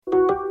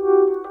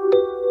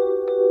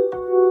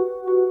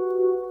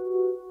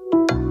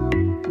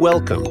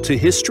Welcome to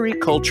History,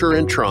 Culture,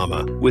 and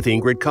Trauma with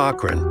Ingrid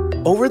Cochran.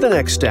 Over the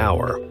next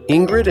hour,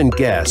 Ingrid and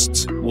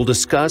guests will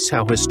discuss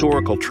how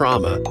historical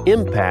trauma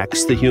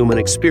impacts the human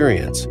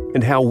experience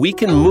and how we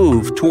can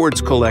move towards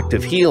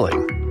collective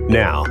healing.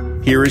 Now,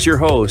 here is your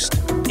host,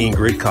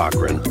 Ingrid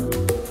Cochran.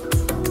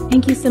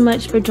 Thank you so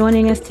much for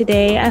joining us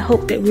today. I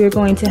hope that we're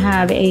going to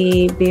have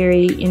a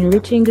very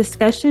enriching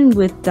discussion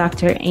with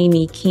Dr.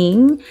 Amy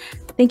King.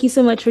 Thank you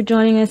so much for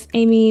joining us,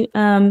 Amy.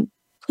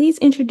 Please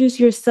introduce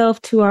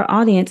yourself to our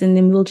audience, and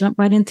then we'll jump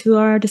right into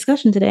our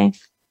discussion today.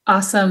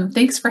 Awesome.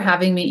 Thanks for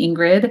having me,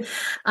 Ingrid.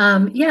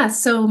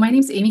 So my name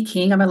is Amy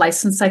King. I'm a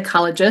licensed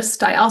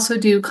psychologist. I also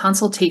do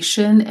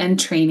consultation and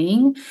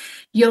training.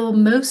 You'll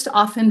most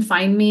often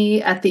find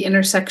me at the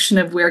intersection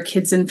of where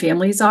kids and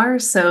families are.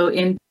 So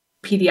in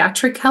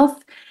pediatric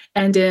health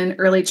and in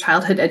early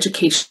childhood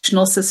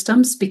educational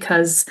systems,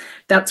 because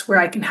that's where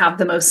I can have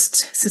the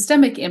most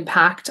systemic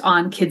impact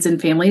on kids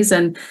and families.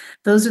 And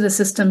those are the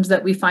systems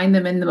that we find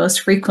them in the most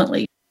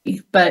frequently.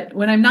 But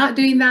when I'm not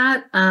doing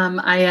that,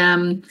 I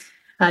am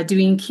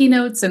doing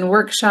keynotes and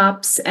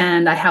workshops,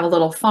 and I have a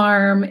little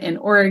farm in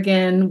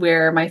Oregon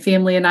where my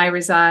family and I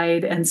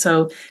reside. And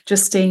so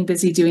just staying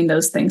busy doing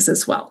those things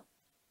as well.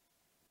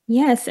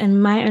 Yes,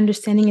 and my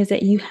understanding is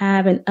that you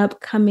have an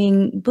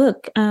upcoming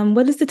book.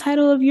 What is the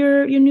title of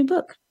your new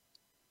book?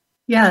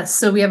 Yes,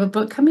 so we have a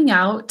book coming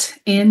out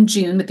in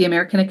June with the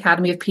American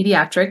Academy of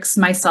Pediatrics,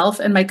 myself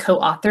and my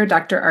co-author,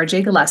 Dr.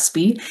 R.J.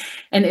 Gillespie,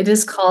 and it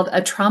is called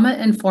A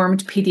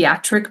Trauma-Informed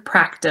Pediatric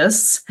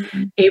Practice,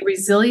 a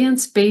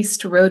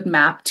Resilience-Based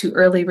Roadmap to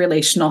Early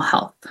Relational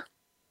Health.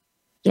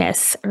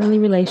 Yes, early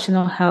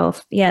relational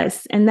health.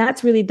 Yes, and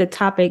that's really the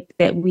topic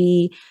that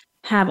we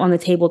have on the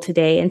table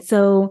today. And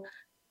so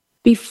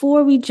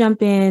before we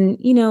jump in,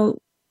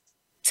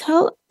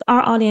 tell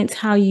our audience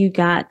how you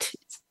got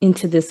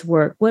into this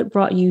work. What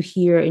brought you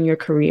here in your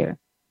career?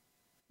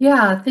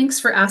 Yeah, thanks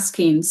for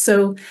asking.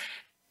 So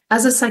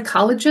as a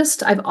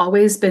psychologist, I've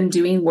always been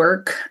doing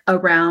work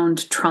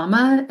around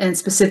trauma and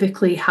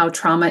specifically how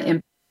trauma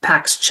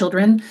impacts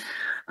children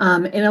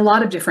in a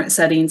lot of different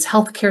settings,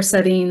 healthcare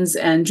settings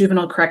and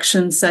juvenile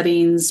correction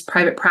settings,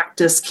 private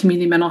practice,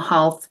 community mental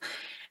health.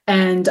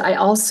 And I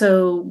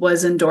also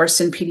was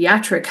endorsed in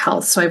pediatric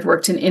health. So I've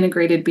worked in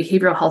integrated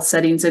behavioral health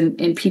settings in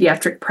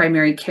pediatric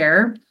primary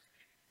care.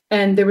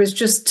 And there was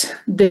just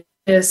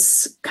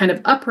this kind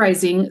of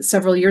uprising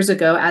several years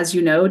ago. As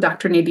you know,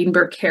 Dr. Nadine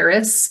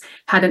Burke-Harris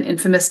had an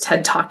infamous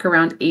TED Talk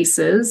around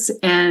ACEs.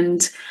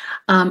 And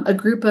a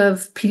group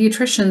of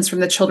pediatricians from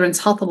the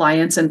Children's Health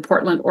Alliance in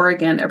Portland,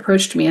 Oregon,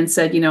 approached me and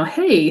said,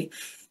 hey,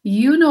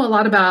 you know a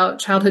lot about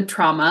childhood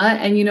trauma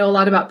and you know a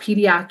lot about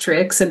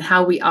pediatrics and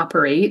how we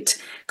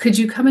operate. Could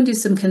you come and do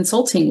some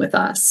consulting with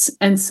us?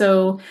 And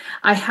so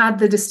I had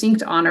the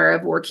distinct honor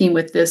of working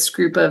with this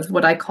group of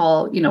what I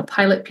call,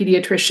 pilot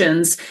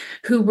pediatricians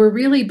who were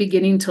really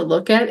beginning to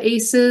look at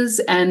ACEs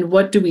and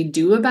what do we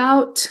do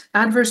about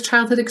adverse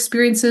childhood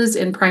experiences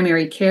in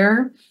primary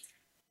care.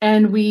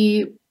 And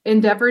we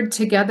endeavored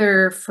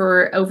together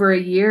for over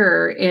a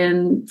year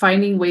in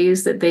finding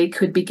ways that they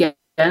could begin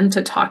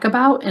to talk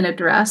about and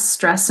address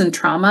stress and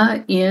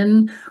trauma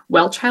in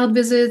well child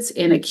visits,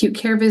 in acute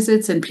care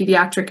visits, in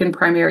pediatric and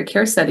primary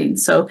care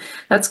settings. So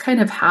that's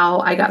kind of how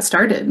I got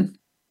started.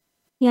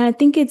 Yeah, I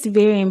think it's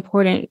very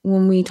important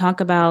when we talk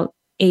about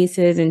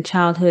ACEs and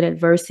childhood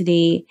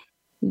adversity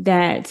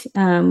that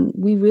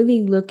we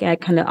really look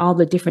at kind of all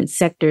the different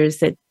sectors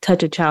that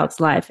touch a child's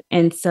life.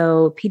 And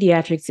so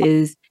pediatrics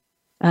is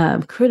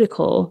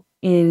critical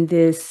in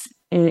this,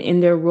 in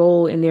their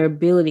role, in their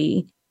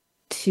ability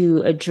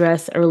to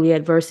address early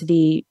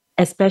adversity,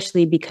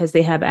 especially because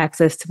they have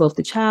access to both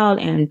the child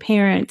and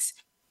parents.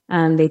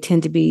 They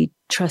tend to be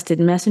trusted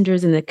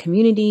messengers in the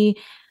community.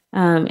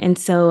 And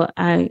so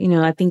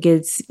I think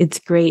it's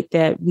great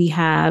that we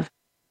have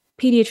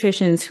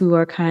pediatricians who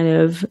are kind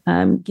of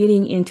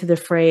getting into the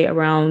fray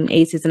around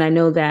ACEs. And I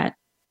know that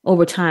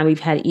over time we've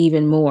had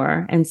even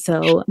more. And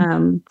so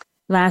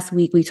last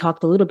week we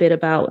talked a little bit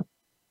about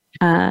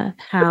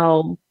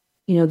how,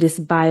 this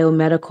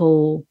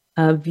biomedical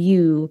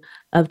view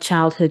of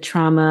childhood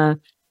trauma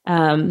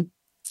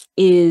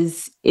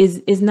is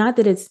not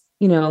that it's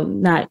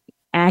not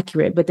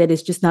accurate, but that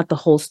it's just not the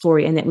whole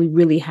story, and that we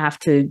really have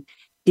to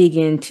dig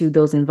into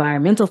those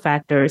environmental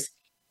factors.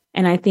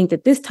 And I think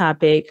that this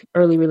topic,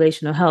 early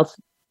relational health,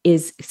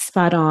 is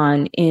spot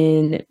on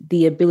in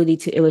the ability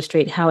to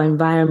illustrate how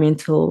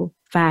environmental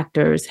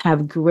factors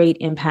have great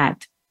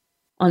impact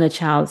on a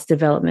child's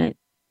development.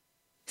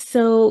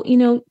 So,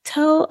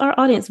 tell our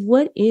audience,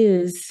 what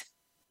is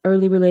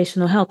early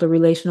relational health or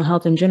relational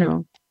health in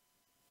general?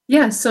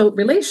 Yeah, so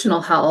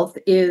relational health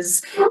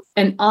is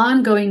an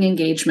ongoing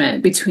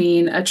engagement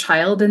between a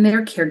child and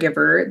their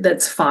caregiver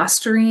that's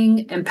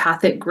fostering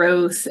empathic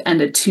growth and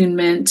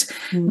attunement,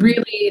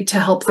 really to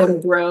help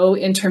them grow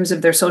in terms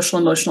of their social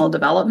emotional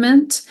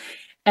development.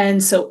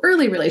 And so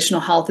early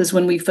relational health is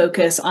when we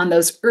focus on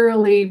those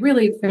early,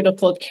 really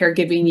critical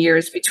caregiving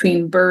years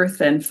between birth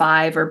and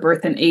 5 or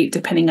birth and 8,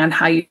 depending on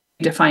how you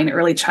define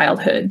early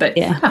childhood. But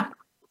yeah.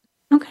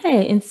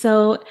 Okay. And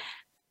so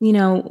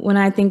when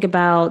I think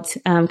about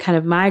kind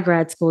of my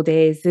grad school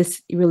days,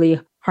 this really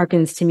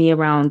harkens to me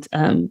around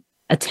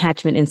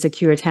attachment and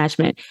secure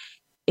attachment.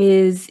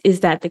 Is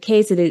that the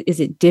case? Is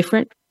it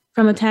different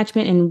from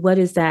attachment, and what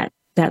does that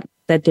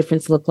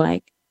difference look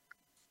like?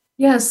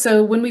 Yeah,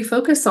 so when we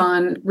focus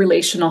on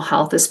relational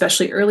health,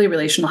 especially early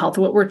relational health,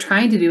 what we're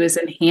trying to do is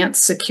enhance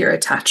secure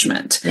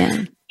attachment.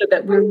 Yeah. So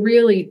that we're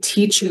really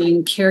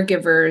teaching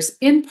caregivers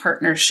in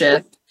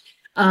partnership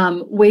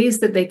ways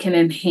that they can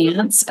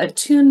enhance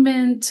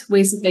attunement,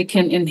 ways that they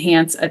can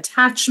enhance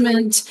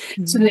attachment,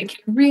 so they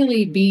can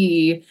really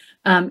be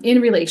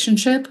in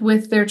relationship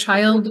with their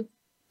child,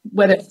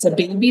 whether it's a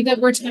baby that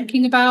we're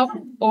talking about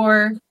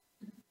or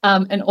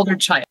an older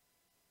child.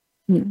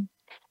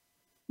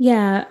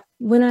 Yeah,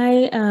 when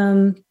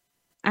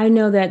I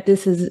know that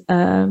this is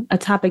a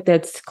topic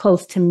that's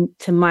close to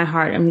my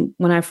heart. And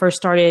when I first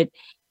started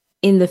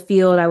in the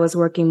field, I was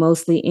working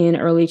mostly in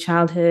early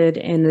childhood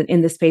and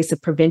in the space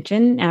of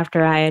prevention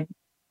after I had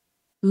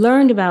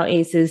learned about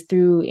ACEs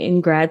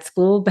in grad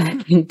school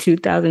back in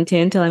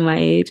 2010, telling my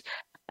age,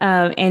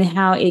 and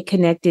how it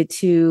connected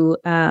to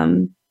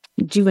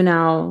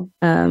juvenile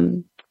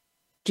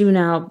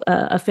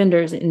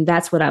offenders. And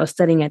that's what I was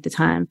studying at the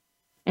time.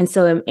 And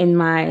so in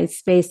my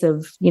space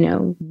of,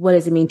 what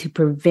does it mean to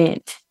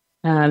prevent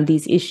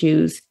these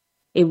issues,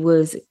 it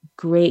was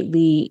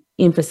greatly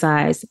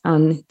emphasized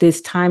on this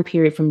time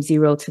period from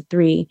 0 to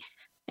 3.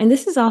 And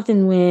this is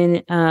often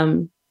when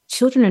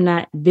children are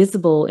not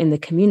visible in the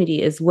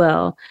community as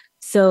well.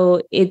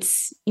 So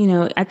it's,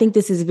 I think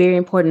this is very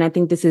important. I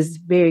think this is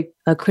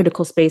a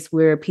critical space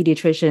where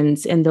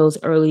pediatricians and those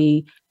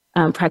early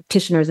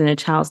practitioners in a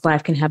child's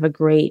life can have a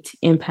great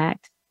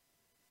impact.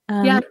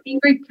 Yeah,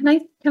 Ingrid,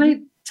 can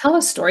I tell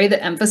a story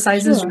that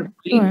emphasizes your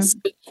points?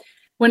 Sure.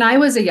 When I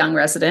was a young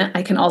resident,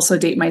 I can also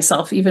date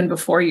myself even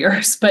before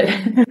yours, but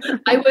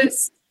I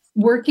was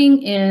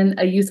working in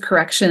a youth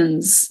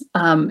corrections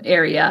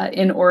area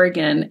in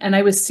Oregon, and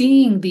I was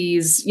seeing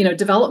these,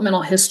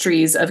 developmental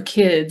histories of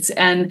kids,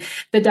 and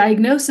the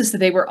diagnosis that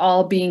they were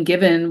all being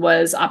given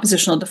was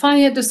oppositional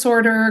defiant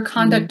disorder,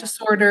 conduct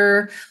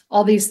disorder,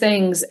 all these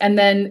things. And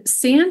then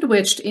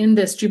sandwiched in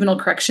this juvenile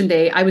correction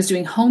day, I was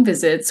doing home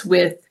visits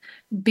with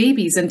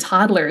babies and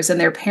toddlers and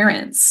their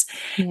parents.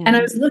 Yeah. And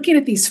I was looking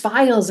at these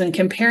files and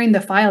comparing the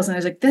files, and I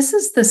was like, this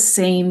is the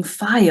same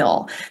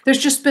file. There's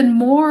just been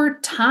more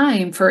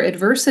time for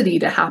adversity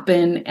to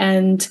happen,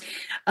 and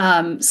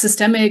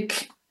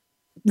systemic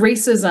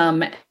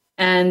racism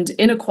and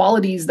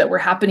inequalities that were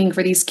happening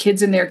for these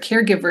kids and their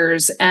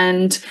caregivers.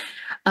 And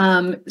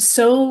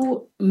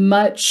so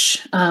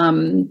much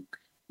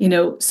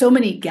so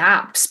many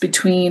gaps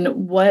between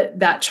what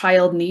that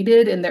child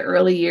needed in the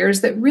early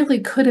years that really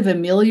could have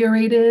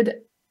ameliorated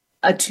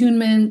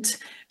attunement,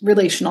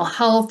 relational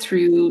health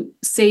through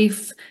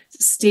safe,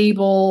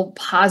 stable,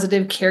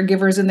 positive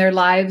caregivers in their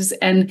lives.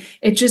 And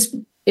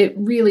it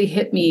really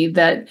hit me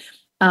that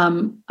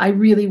I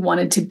really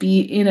wanted to be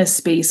in a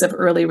space of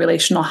early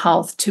relational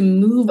health, to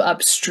move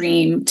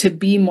upstream, to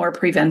be more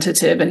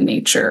preventative in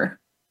nature.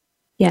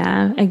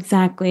 Yeah,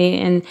 exactly.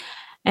 And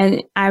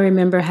I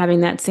remember having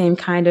that same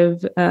kind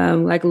of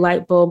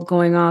light bulb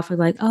going off of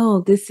like,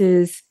 oh, this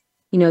is,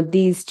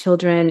 these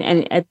children.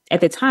 And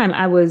at the time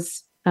I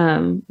was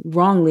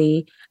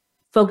wrongly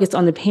focused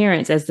on the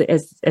parents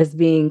as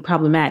being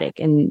problematic.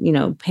 And,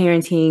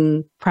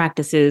 parenting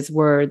practices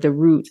were the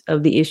root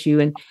of the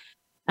issue.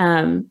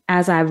 And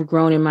as I've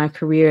grown in my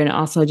career and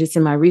also just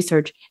in my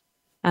research,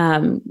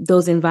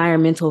 those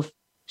environmental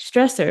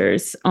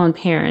stressors on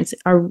parents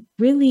are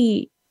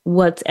really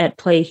what's at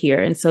play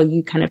here. And so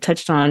you kind of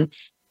touched on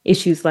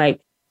issues like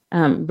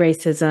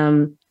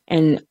racism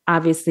and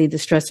obviously the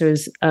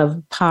stressors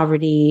of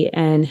poverty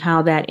and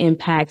how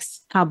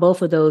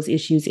both of those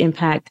issues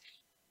impact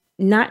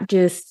not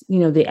just,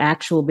 the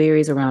actual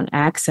barriers around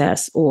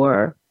access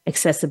or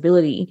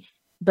accessibility,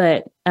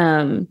 but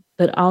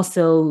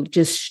also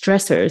just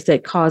stressors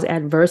that cause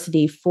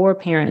adversity for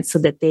parents so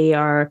that they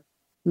are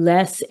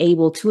less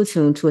able to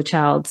attune to a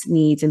child's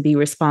needs and be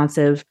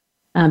responsive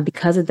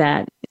because of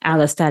that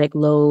allostatic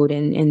load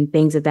and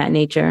things of that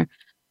nature.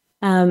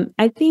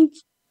 I think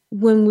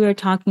when we're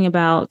talking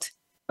about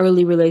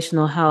early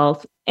relational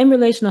health and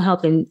relational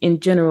health in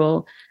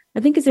general, I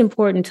think it's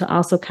important to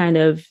also kind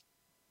of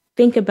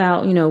think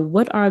about,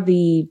 what are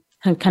the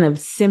kind of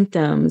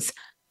symptoms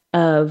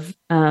of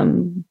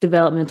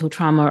developmental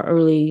trauma or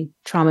early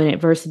trauma and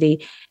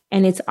adversity.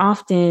 And it's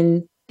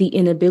often the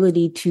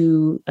inability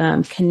to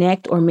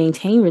connect or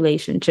maintain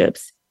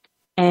relationships.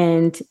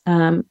 And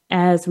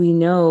as we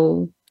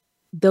know,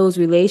 those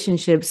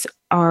relationships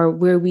are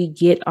where we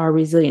get our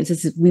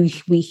resilience.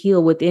 We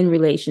heal within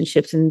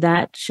relationships, and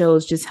that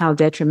shows just how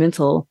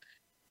detrimental,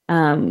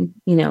 a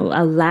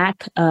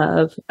lack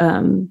of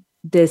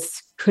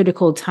this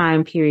critical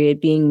time period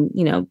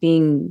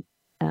being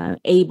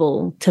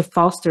able to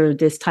foster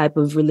this type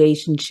of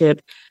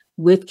relationship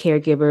with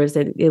caregivers,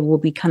 that it will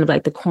be kind of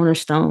like the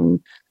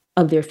cornerstone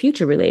of their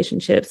future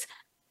relationships.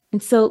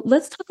 And so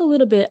let's talk a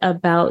little bit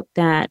about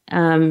that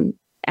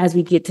as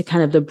we get to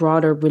kind of the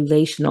broader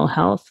relational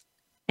health.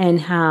 and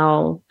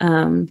how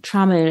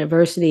trauma and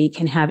adversity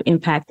can have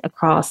impact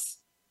across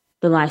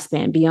the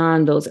lifespan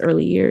beyond those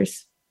early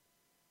years.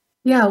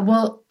 Yeah,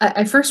 well,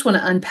 I first want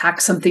to unpack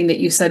something that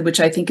you said, which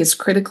I think is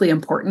critically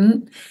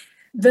important.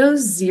 Those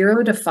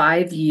 0 to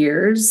 5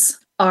 years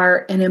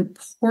are an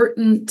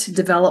important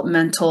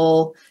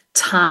developmental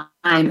time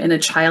in a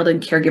child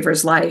and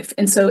caregiver's life.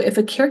 And so if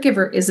a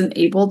caregiver isn't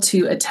able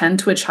to attend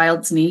to a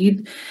child's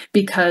need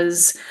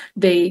because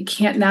they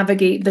can't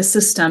navigate the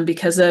system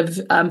because of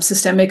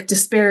systemic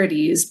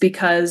disparities,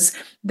 because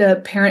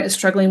the parent is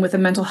struggling with a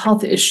mental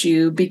health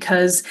issue,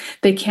 because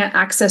they can't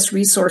access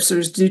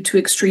resources due to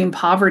extreme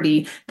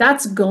poverty,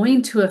 that's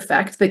going to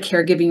affect the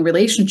caregiving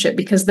relationship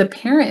because the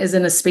parent is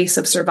in a space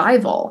of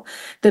survival.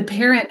 The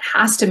parent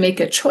has to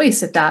make a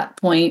choice at that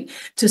point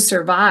to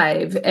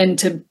survive and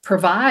to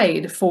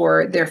provide for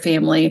their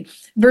family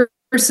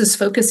versus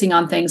focusing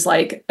on things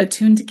like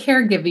attuned to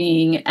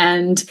caregiving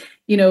and,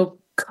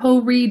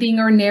 co-reading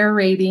or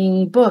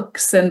narrating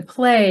books and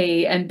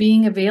play and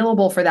being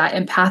available for that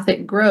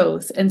empathic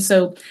growth. And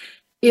so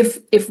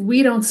if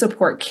we don't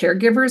support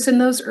caregivers in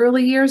those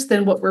early years,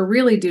 then what we're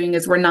really doing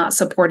is we're not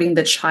supporting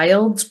the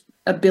child's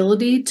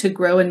ability to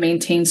grow and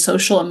maintain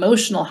social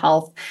emotional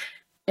health.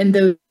 And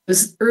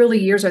those early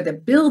years are the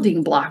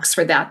building blocks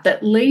for that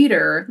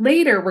later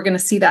we're going to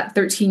see that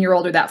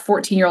 13-year-old or that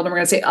 14-year-old and we're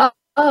going to say,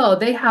 oh,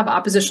 they have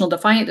oppositional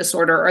defiant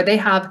disorder, or they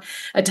have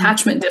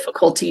attachment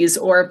difficulties,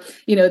 or,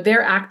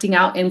 they're acting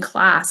out in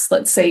class,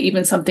 let's say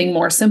even something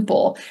more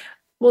simple.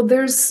 Well,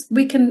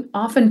 we can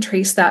often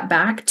trace that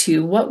back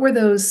to what were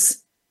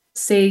those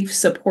safe,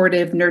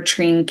 supportive,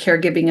 nurturing,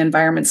 caregiving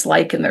environments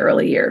like in the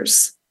early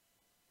years?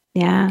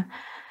 Yeah.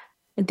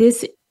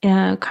 This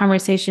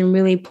conversation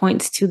really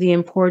points to the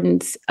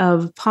importance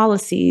of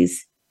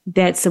policies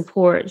that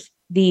support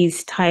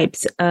these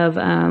types of,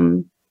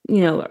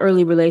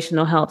 early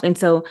relational health. And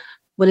so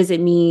what does it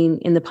mean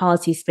in the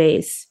policy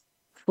space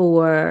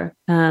for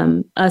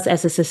us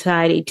as a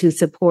society to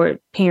support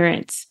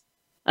parents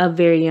of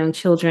very young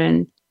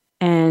children?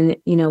 And,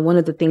 one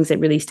of the things that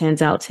really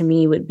stands out to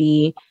me would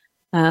be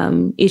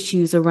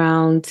issues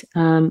around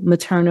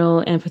maternal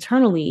and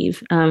paternal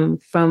leave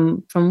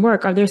from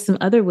work. Are there some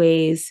other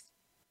ways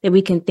that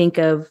we can think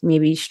of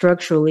maybe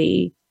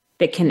structurally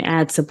that can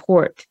add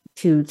support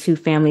to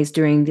families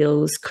during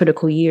those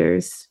critical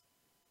years?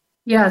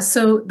 Yeah,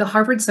 so the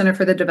Harvard Center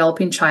for the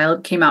Developing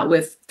Child came out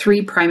with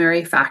 3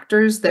 primary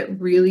factors that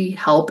really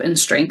help and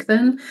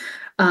strengthen.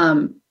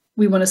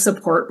 We want to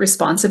support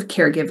responsive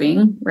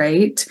caregiving,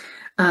 right?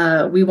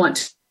 We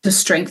want to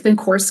strengthen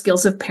core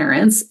skills of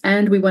parents,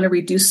 and we want to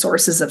reduce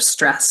sources of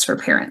stress for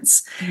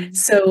parents. Mm-hmm.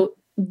 So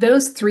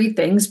those 3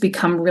 things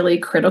become really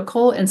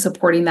critical in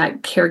supporting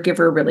that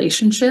caregiver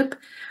relationship.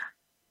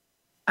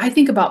 I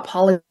think about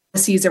policies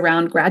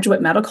around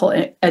graduate medical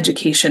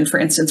education, for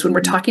instance. When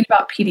we're talking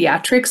about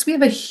pediatrics, we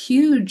have a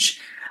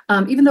huge,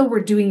 even though we're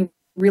doing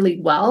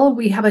really well,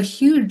 we have a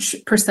huge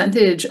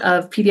percentage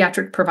of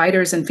pediatric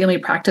providers and family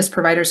practice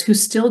providers who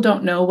still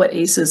don't know what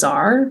ACEs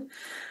are,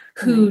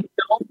 who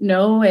don't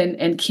know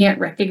and can't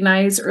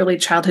recognize early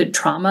childhood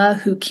trauma,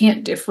 who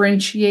can't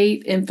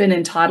differentiate infant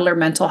and toddler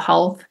mental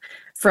health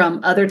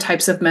from other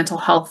types of mental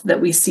health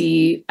that we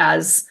see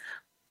as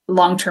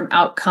long-term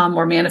outcome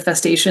or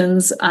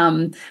manifestations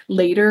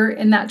later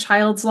in that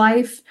child's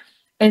life.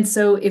 And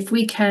so if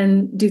we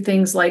can do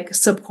things like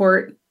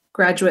support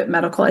graduate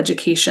medical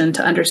education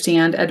to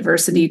understand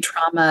adversity,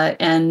 trauma,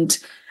 and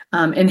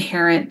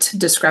inherent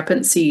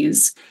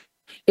discrepancies,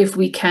 if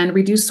we can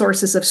reduce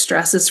sources of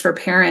stresses for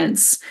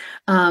parents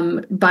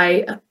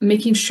by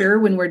making sure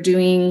when we're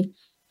doing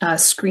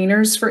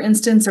screeners, for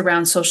instance,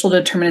 around social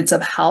determinants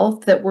of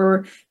health, that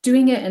we're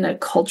doing it in a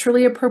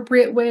culturally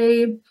appropriate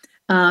way,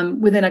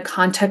 within a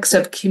context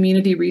of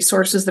community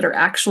resources that are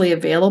actually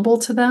available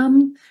to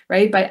them,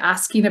 right? By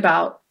asking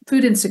about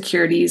food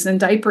insecurities and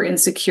diaper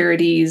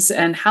insecurities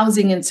and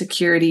housing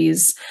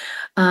insecurities,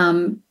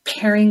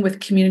 pairing with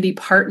community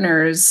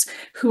partners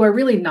who are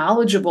really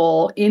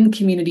knowledgeable in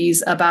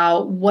communities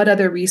about what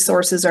other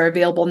resources are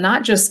available,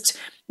 not just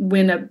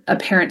when a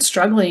parent's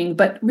struggling,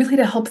 but really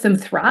to help them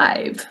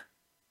thrive.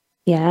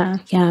 Yeah.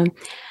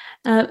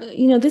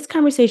 This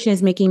conversation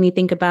is making me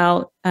think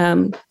about,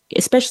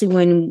 especially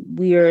when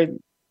we're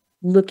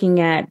looking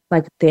at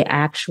like the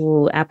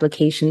actual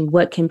application,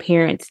 what can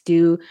parents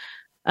do?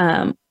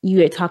 You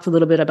had talked a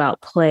little bit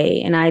about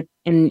play, and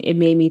it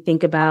made me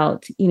think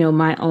about,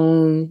 my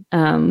own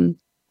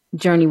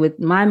journey with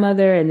my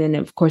mother, and then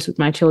of course with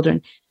my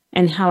children,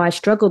 and how I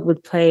struggled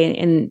with play.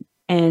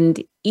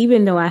 And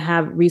even though I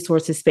have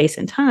resources, space,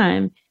 and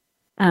time,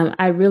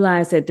 I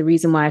realized that the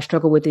reason why I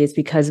struggle with it is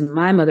because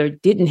my mother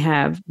didn't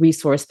have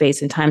resource,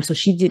 space, and time. So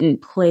she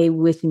didn't play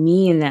with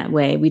me in that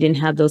way. We didn't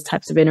have those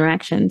types of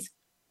interactions.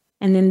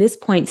 And then this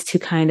points to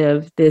kind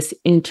of this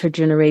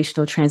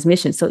intergenerational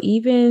transmission. So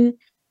even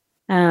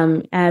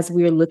as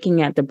we're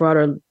looking at the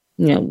broader,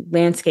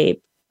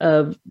 landscape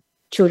of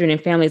children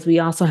and families, we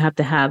also have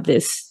to have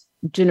this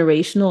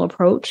generational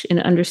approach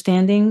and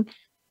understanding.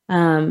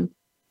 And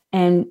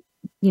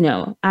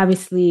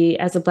obviously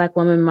as a Black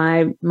woman,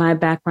 my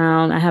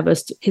background, I have a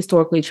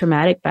historically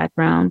traumatic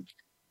background.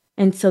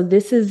 And so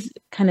this is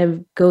kind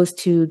of goes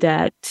to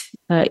that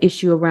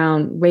issue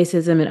around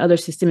racism and other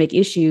systemic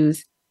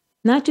issues,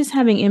 not just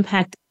having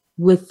impact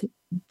with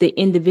the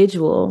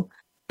individual,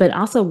 but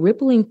also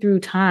rippling through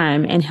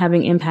time and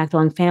having impact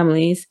on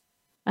families.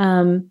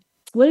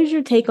 What is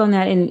your take on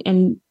that?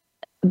 And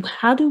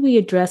how do we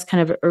address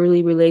kind of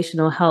early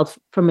relational health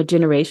from a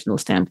generational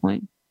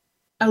standpoint?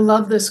 I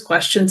love this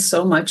question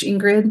so much,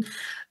 Ingrid.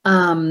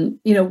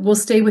 We'll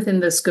stay within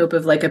the scope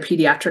of like a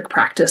pediatric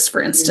practice,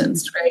 for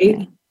instance, right?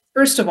 Okay.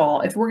 First of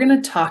all, if we're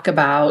going to talk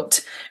about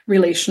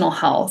relational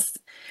health,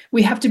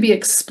 we have to be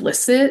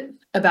explicit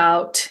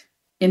about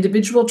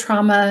individual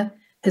trauma,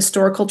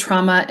 historical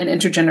trauma, and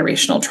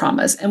intergenerational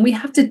traumas. And we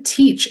have to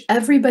teach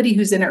everybody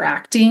who's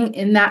interacting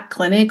in that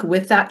clinic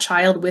with that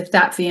child, with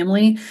that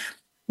family,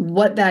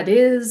 what that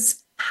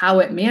is, how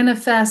it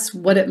manifests,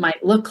 what it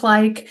might look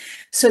like,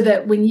 so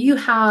that when you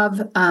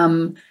have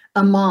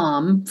a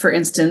mom, for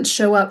instance,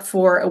 show up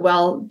for a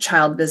well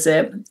child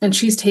visit and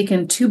she's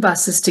taken 2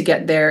 buses to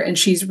get there and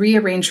she's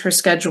rearranged her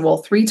schedule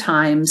 3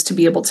 times to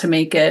be able to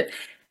make it.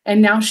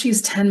 And now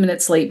she's 10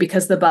 minutes late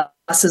because the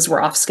buses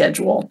were off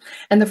schedule.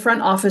 And the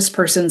front office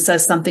person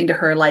says something to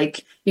her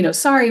like,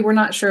 sorry, we're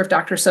not sure if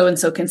Dr.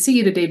 So-and-so can see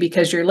you today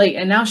because you're late.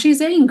 And now she's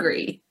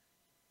angry,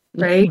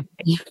 right?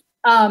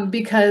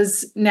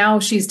 Because now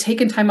she's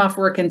taken time off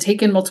work and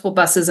taken multiple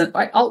buses and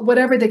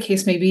whatever the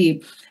case may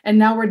be. And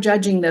now we're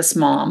judging this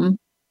mom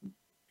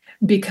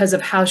because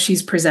of how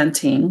she's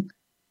presenting,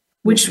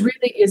 which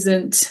really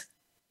isn't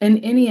in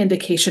any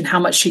indication how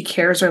much she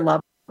cares or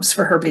loves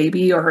for her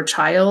baby or her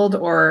child,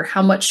 or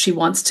how much she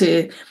wants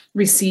to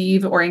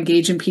receive or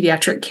engage in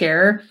pediatric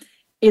care.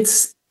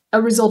 It's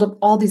a result of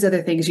all these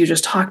other things you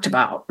just talked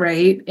about,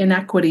 right?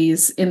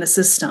 Inequities in the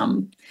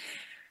system.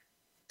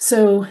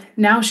 So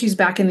now she's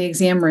back in the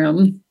exam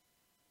room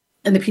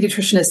and the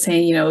pediatrician is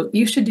saying,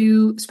 you should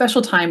do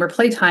special time or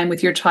playtime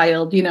with your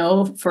child,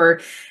 for,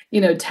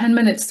 10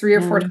 minutes, 3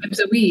 or 4 times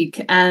a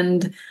week.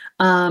 And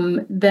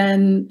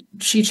then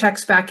she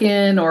checks back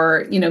in,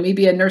 or,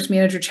 maybe a nurse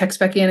manager checks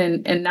back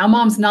in, and now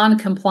mom's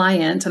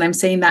non-compliant. And I'm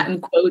saying that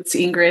in quotes,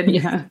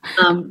 Ingrid,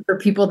 for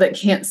people that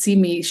can't see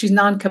me, she's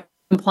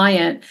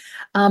non-compliant.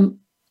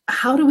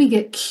 How do we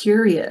get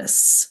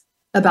curious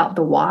about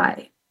the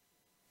why?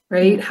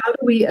 Right? How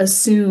do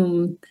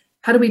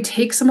we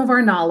take some of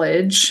our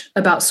knowledge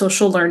about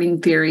social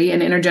learning theory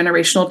and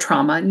intergenerational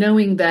trauma,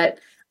 knowing that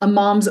a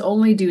mom's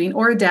only doing,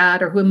 or a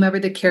dad or whomever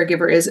the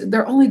caregiver is,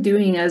 they're only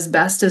doing as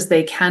best as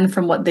they can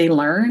from what they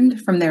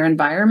learned from their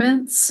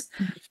environments.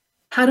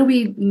 How do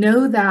we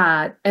know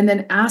that and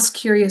then ask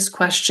curious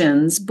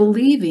questions,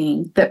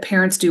 believing that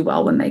parents do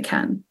well when they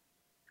can?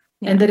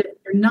 And that if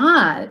they're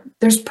not,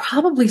 there's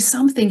probably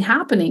something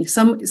happening,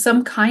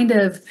 some kind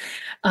of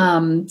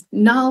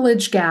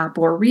knowledge gap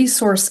or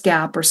resource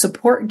gap or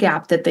support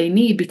gap that they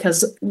need.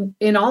 Because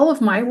in all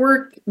of my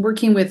work,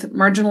 working with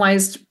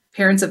marginalized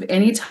parents of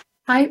any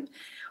type,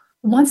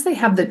 once they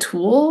have the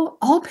tool,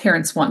 all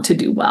parents want to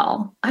do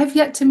well. I've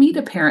yet to meet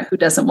a parent who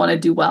doesn't want to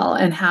do well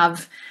and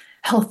have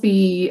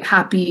healthy,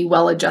 happy,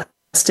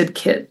 well-adjusted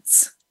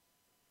kids.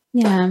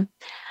 Yeah.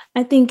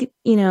 I think,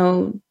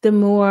 the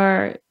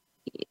more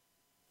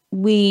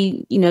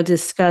we,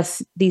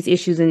 discuss these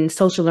issues, and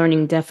social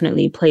learning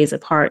definitely plays a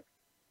part.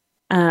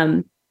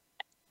 The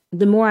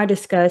more I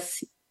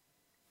discuss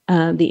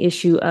the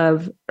issue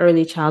of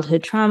early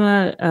childhood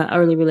trauma,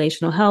 early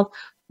relational health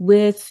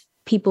with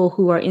people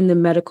who are in the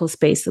medical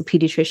space, so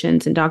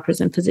pediatricians and doctors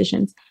and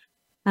physicians,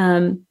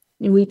 and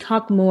we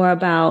talk more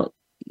about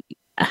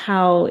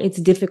how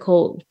it's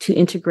difficult to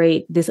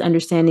integrate this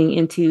understanding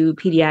into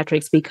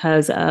pediatrics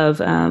because of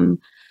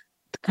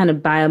kind of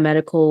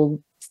biomedical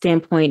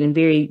standpoint and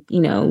very,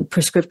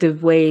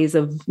 prescriptive ways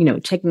of,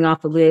 checking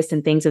off a list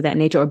and things of that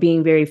nature, or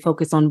being very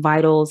focused on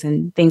vitals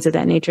and things of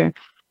that nature.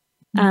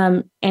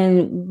 And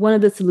one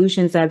of the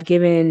solutions I've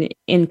given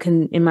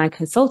in my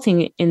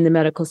consulting in the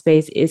medical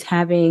space is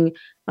having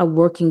a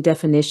working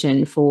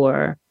definition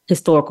for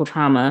historical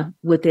trauma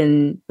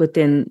within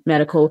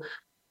medical.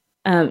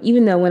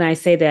 Even though when I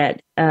say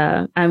that,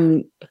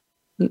 I'm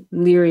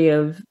leery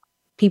of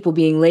people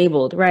being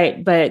labeled,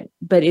 right? But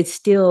it's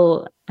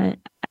still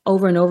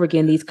over and over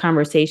again, these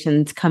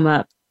conversations come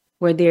up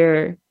where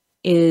there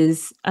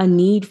is a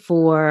need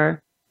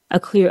for a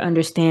clear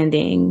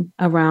understanding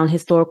around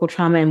historical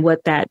trauma and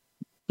what that,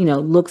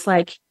 looks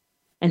like,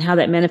 and how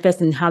that manifests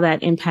and how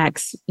that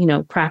impacts,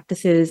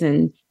 practices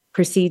and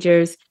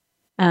procedures.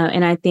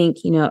 And I think,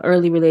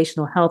 early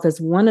relational health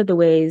is one of the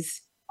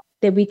ways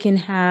that we can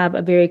have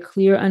a very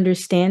clear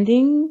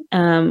understanding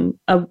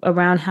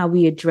around how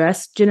we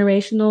address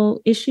generational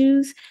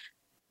issues.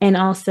 And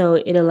also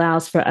it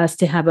allows for us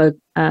to have a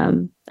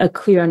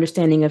clear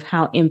understanding of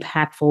how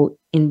impactful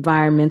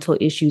environmental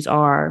issues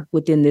are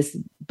within this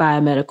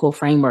biomedical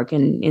framework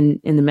in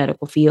the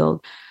medical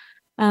field.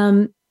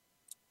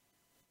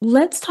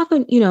 Let's talk,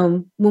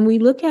 when we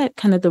look at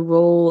kind of the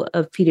role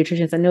of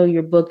pediatricians, I know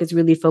your book is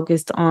really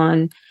focused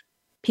on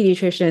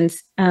pediatricians.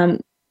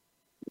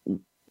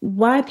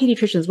 why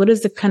pediatricians? What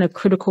is the kind of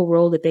critical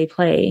role that they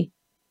play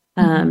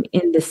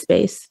in this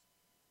space?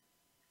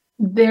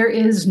 There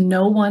is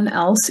no one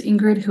else,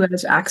 Ingrid, who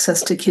has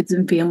access to kids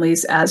and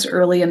families as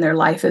early in their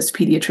life as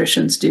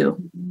pediatricians do.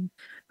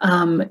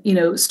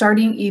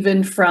 Starting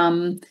even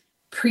from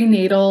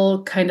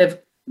prenatal kind of,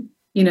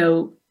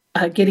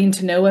 getting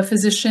to know a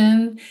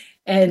physician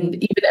and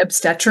even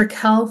obstetric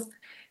health.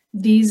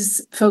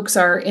 These folks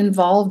are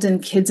involved in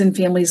kids and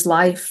families'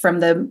 life from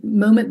the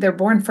moment they're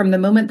born, from the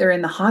moment they're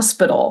in the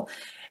hospital.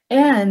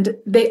 And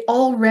they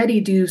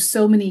already do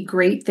so many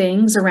great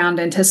things around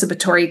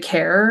anticipatory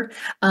care.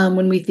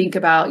 When we think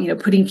about,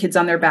 putting kids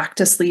on their back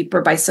to sleep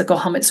or bicycle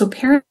helmets. So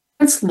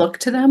parents look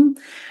to them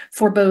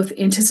for both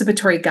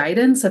anticipatory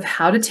guidance of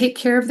how to take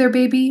care of their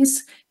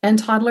babies and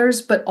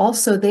toddlers, but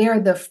also they are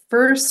the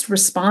first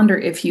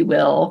responder, if you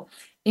will,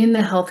 in the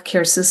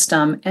healthcare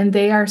system. And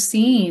they are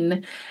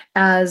seen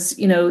as,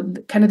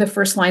 kind of the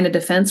first line of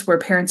defense where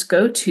parents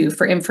go to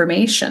for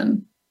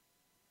information.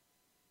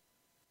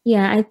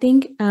 Yeah, I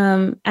think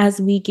as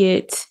we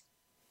get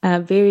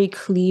very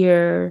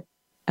clear,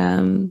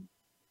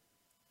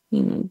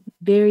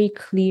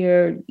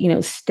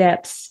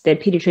 steps that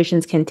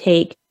pediatricians can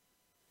take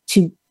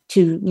to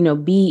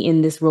be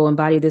in this role,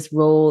 embody this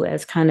role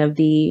as kind of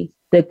the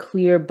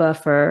clear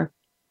buffer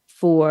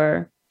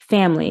for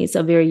families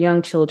of very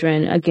young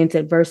children against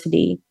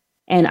adversity,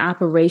 and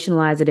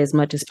operationalize it as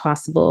much as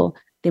possible,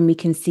 then we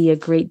can see a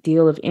great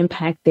deal of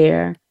impact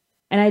there.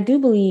 And I do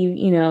believe,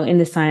 in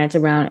the science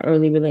around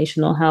early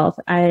relational health.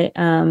 I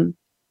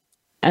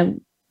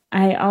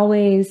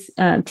always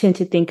tend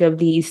to think of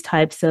these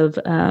types of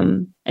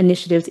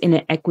initiatives in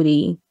an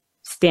equity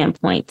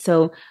standpoint.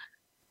 So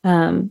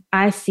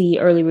I see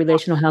early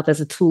relational health as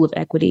a tool of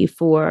equity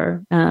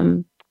for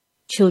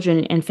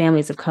children and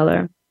families of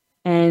color.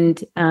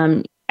 And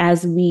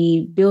as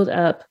we build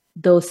up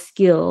those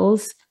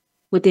skills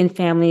within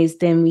families,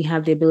 then we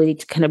have the ability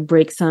to kind of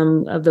break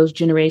some of those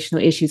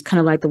generational issues, kind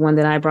of like the one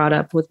that I brought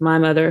up with my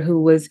mother,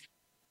 who was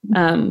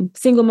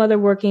single mother,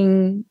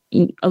 working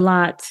a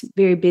lot,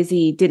 very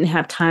busy, didn't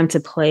have time to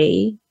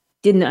play,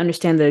 didn't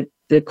understand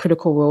the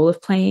critical role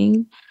of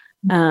playing.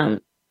 And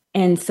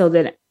if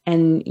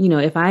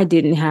I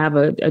didn't have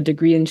a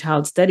degree in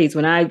child studies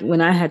when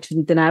I had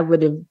to, then I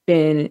would have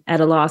been at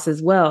a loss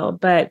as well.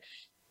 But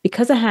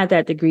because I had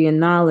that degree in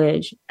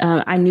knowledge,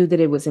 I knew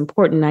that it was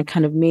important. I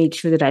kind of made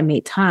sure that I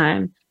made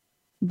time.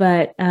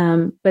 But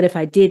if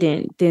I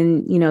didn't,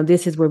 then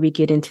this is where we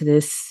get into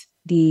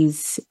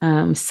these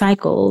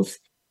cycles.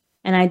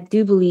 And I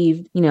do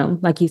believe,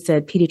 like you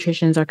said,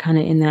 pediatricians are kind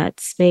of in that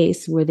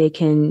space where they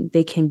can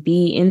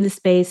be in the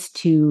space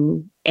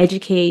to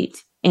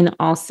educate, and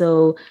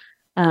also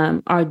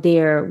are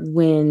there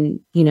when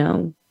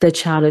the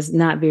child is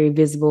not very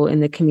visible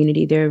in the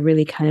community. They're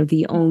really kind of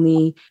the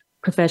only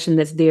profession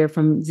that's there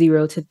from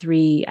 0 to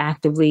 3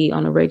 actively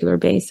on a regular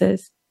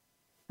basis.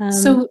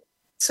 So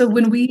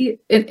when we,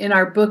 in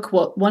our book,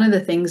 one of the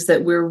things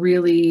that we're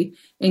really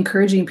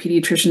encouraging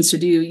pediatricians to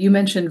do, you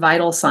mentioned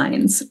vital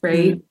signs,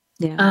 right?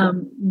 Yeah.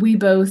 We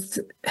both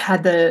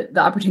had the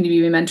opportunity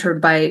to be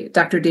mentored by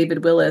Dr.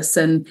 David Willis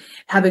and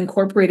have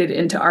incorporated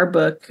into our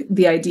book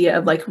the idea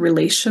of like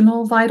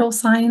relational vital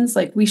signs.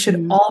 Like we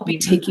should all be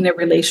taking a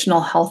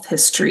relational health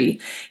history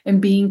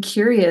and being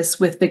curious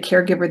with the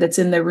caregiver that's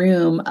in the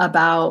room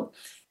about,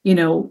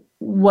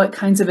 what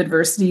kinds of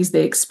adversities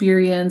they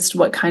experienced,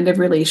 what kind of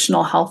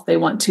relational health they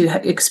want to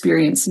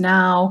experience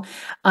now,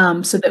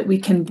 so that we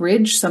can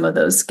bridge some of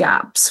those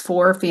gaps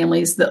for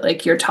families that,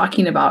 like you're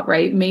talking about,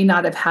 right, may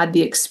not have had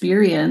the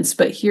experience,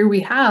 but here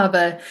we have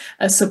a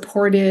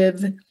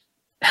supportive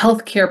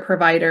healthcare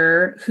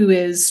provider who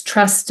is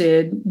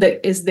trusted,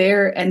 that is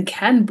there and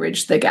can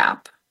bridge the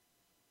gap.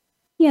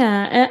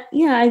 Yeah,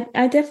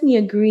 I definitely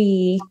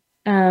agree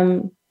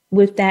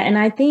with that. And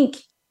I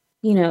think,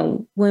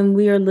 when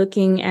we are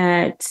looking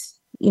at,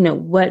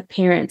 what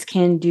parents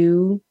can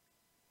do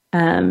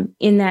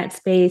in that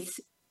space,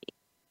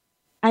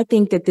 I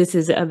think that this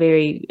is a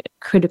very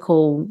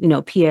critical,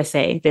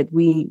 PSA that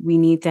we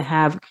need to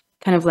have,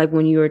 kind of like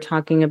when you were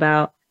talking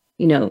about,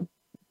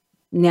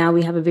 now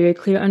we have a very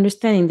clear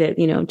understanding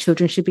that,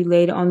 children should be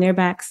laid on their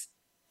backs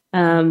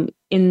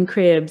in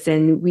cribs.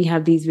 And we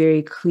have these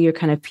very clear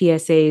kind of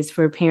PSAs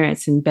for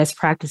parents and best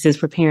practices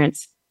for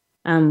parents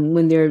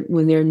when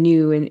they're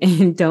new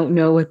and don't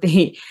know what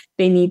they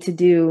need to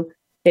do,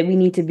 that we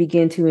need to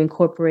begin to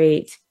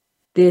incorporate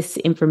this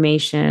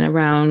information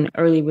around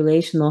early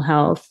relational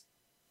health,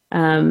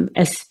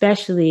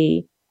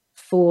 especially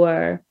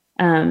for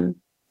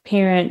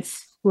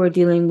parents who are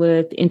dealing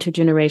with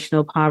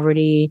intergenerational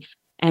poverty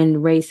and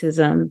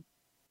racism,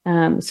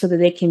 so that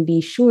they can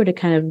be sure to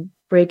kind of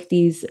break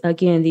these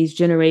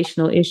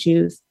generational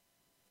issues.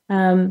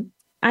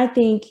 I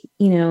think,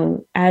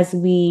 as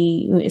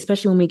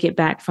especially when we get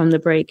back from the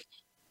break,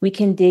 we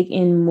can dig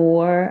in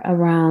more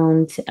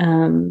around,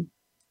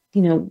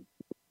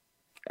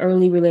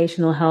 early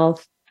relational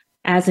health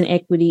as an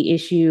equity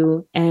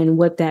issue and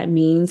what that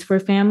means for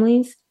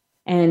families.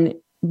 And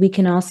we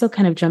can also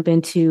kind of jump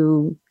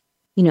into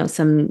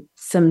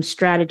some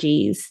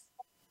strategies,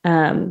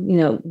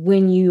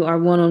 when you are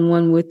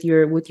one-on-one with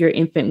your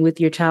infant, with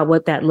your child,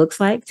 what that looks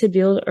like to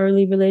build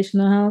early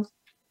relational health,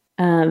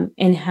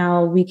 and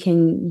how we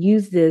can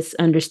use this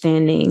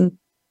understanding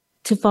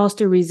to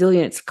foster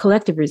resilience,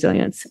 collective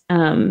resilience,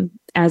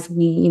 as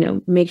we,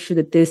 make sure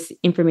that this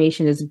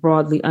information is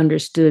broadly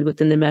understood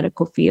within the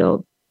medical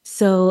field.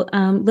 So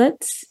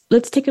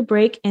let's take a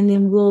break, and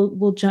then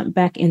we'll jump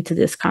back into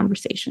this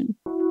conversation.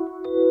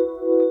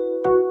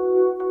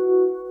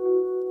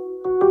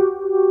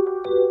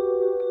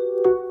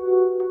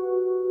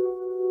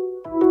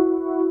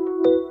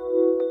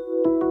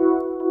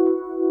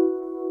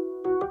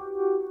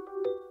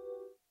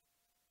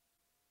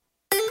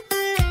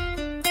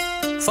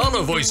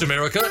 Follow Voice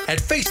America at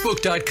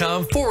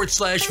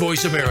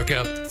facebook.com/Voice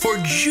America for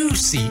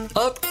juicy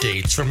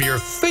updates from your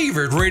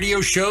favorite radio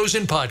shows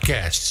and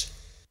podcasts.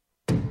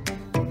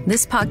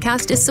 This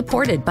podcast is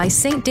supported by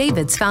St.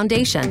 David's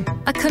Foundation,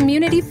 a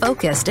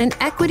community-focused and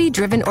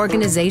equity-driven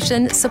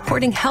organization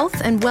supporting health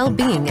and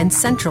well-being in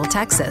Central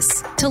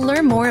Texas. To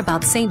learn more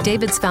about St.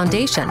 David's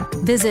Foundation,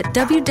 visit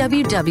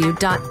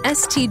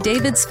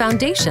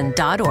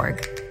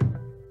www.stdavidsfoundation.org.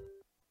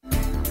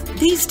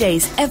 These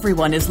days,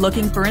 everyone is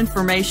looking for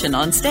information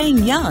on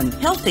staying young,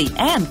 healthy,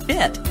 and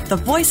fit. The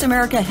Voice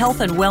America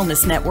Health and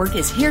Wellness Network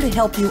is here to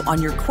help you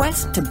on your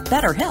quest to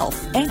better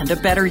health and a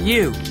better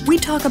you. We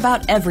talk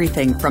about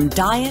everything from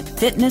diet,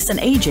 fitness,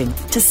 and aging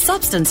to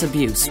substance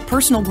abuse,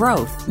 personal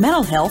growth,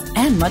 mental health,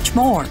 and much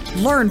more.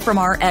 Learn from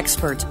our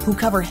experts who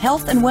cover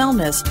health and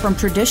wellness from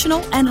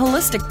traditional and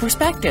holistic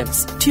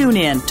perspectives. Tune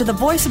in to the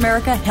Voice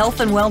America Health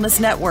and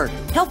Wellness Network.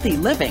 Healthy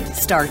living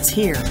starts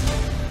here.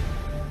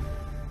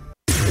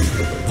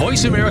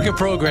 Voice America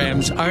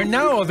programs are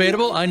now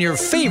available on your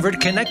favorite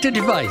connected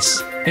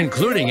device,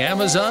 including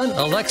Amazon,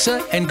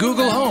 Alexa, and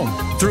Google Home.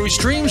 Through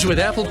streams with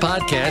Apple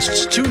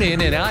Podcasts,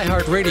 TuneIn, and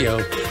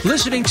iHeartRadio,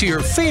 listening to your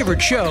favorite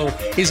show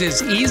is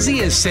as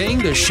easy as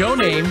saying the show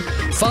name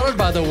followed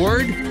by the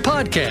word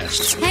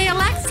podcast. Hey,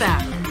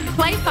 Alexa,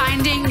 play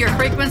Finding Your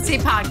Frequency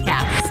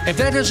podcast. If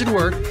that doesn't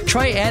work,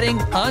 try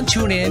adding on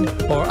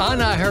TuneIn or on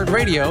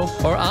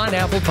iHeartRadio or on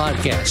Apple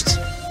Podcasts.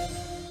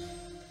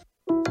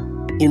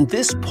 In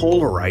this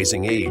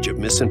polarizing age of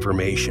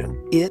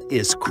misinformation, it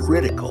is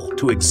critical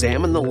to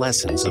examine the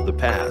lessons of the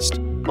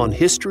past. On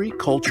History,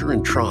 Culture,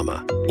 and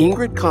Trauma,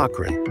 Ingrid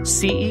Cochran,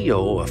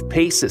 CEO of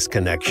PACES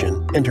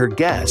Connection, and her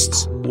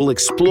guests will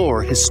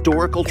explore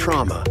historical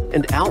trauma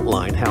and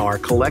outline how our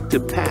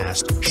collective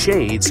past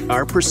shades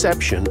our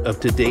perception of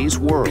today's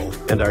world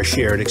and our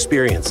shared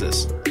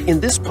experiences. In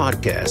this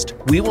podcast,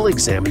 we will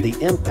examine the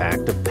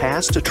impact of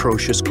past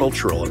atrocious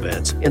cultural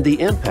events and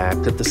the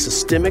impact of the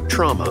systemic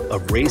trauma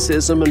of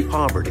racism and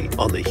poverty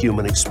on the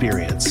human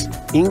experience.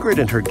 Ingrid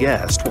and her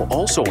guest will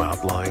also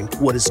outline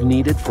what is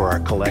needed for our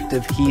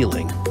collective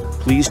healing.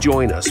 Please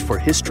join us for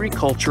History,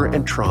 Culture,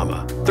 and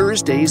Trauma,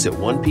 Thursdays at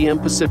 1 p.m.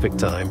 Pacific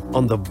Time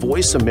on the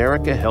Voice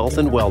America Health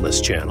and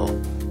Wellness Channel.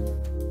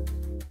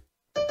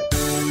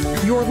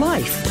 Your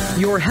life,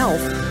 your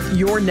health,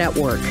 your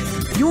network.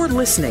 You're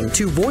listening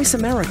to Voice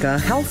America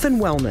Health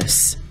and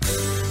Wellness.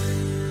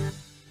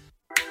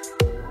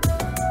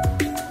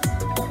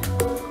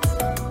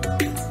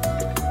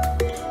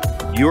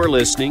 You're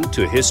listening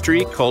to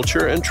History,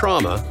 Culture, and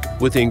Trauma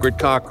with Ingrid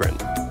Cochran.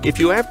 If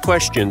you have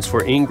questions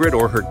for Ingrid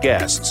or her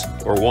guests,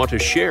 or want to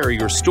share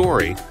your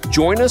story,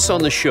 join us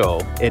on the show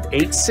at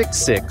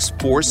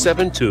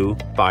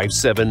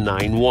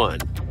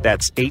 866-472-5791.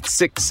 That's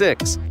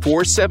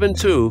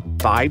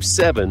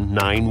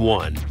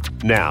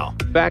 866-472-5791. Now,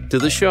 back to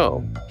the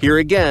show. Here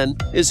again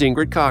is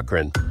Ingrid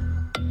Cochran.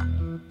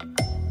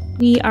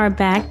 We are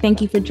back.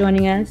 Thank you for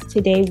joining us.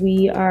 Today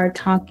we are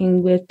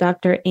talking with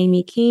Dr.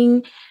 Amy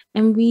King,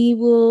 and we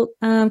will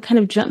kind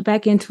of jump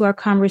back into our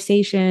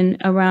conversation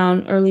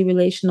around early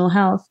relational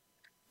health.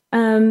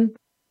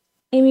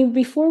 Amy,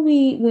 before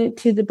we went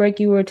to the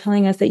break, you were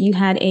telling us that you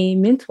had a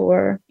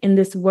mentor in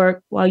this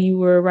work while you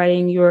were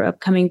writing your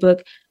upcoming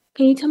book.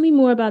 Can you tell me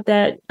more about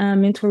that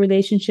mentor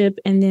relationship,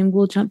 and then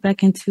we'll jump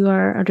back into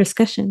our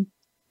discussion?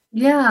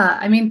 Yeah,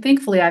 I mean,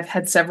 thankfully, I've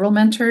had several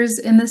mentors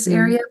in this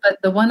area, but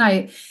the one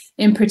I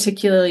in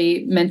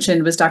particularly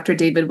mentioned was Dr.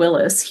 David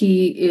Willis.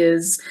 He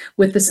is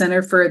with the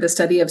Center for the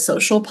Study of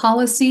Social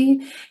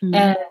Policy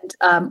and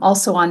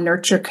also on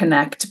Nurture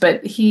Connect.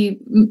 But he,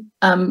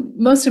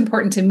 most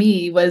important to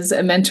me, was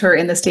a mentor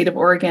in the state of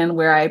Oregon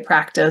where I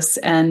practice,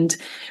 and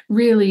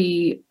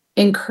really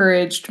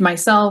encouraged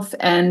myself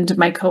and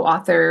my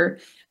co-author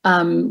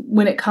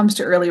when it comes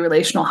to early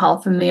relational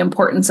health and the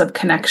importance of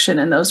connection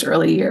in those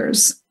early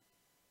years.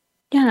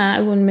 Yeah,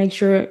 I want to make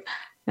sure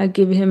I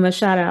give him a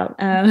shout out.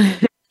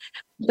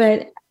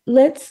 But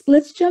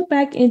let's jump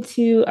back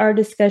into our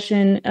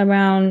discussion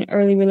around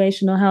early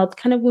relational health.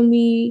 Kind of when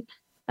we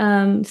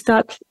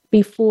stopped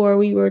before,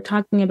 we were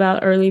talking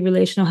about early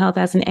relational health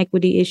as an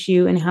equity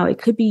issue and how it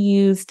could be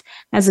used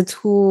as a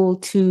tool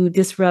to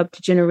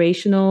disrupt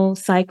generational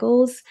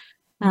cycles.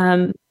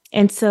 And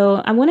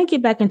so I want to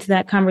get back into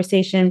that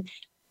conversation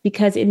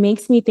because it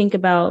makes me think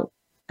about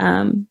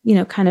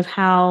kind of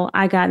how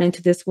I got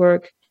into this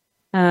work.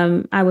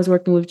 I was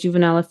working with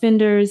juvenile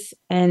offenders,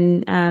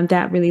 and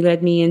that really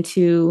led me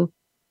into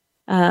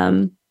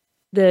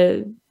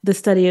the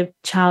study of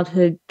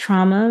childhood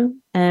trauma.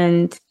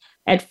 And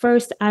at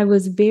first, I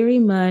was very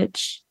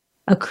much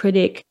a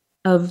critic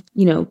of,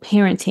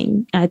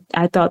 parenting.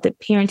 I thought that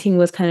parenting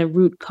was kind of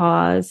root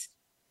cause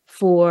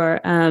for,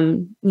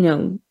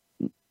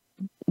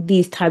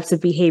 these types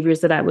of behaviors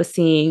that I was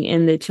seeing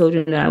in the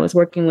children that I was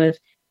working with.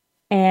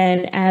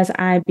 And as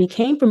I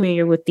became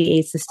familiar with the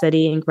ACEs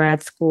study in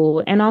grad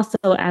school, and also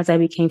as I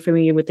became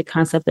familiar with the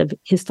concept of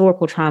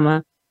historical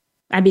trauma,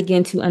 I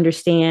began to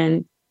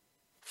understand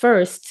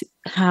first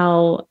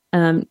how,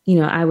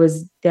 I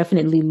was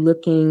definitely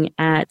looking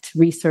at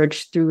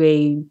research through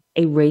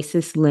a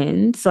racist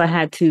lens. So I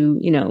had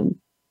to,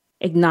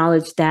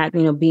 acknowledge that,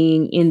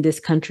 being in this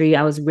country,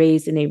 I was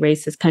raised in a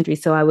racist country.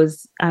 So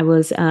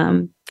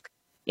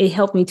it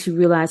helped me to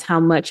realize how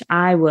much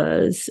I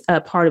was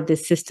a part of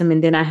this system.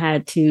 And then I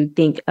had to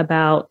think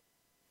about,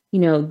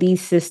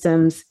 these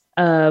systems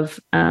of,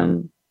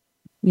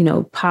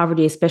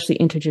 poverty, especially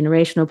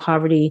intergenerational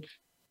poverty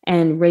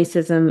and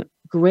racism,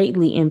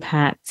 greatly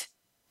impact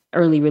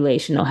early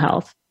relational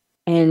health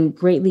and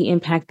greatly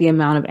impact the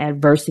amount of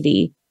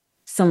adversity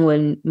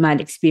someone might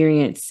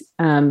experience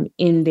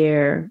in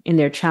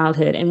their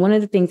childhood. And one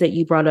of the things that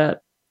you brought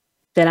up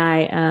that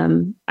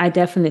I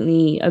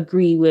definitely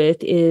agree with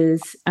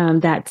is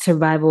that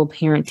survival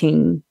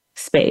parenting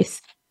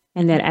space,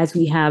 and that as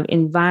we have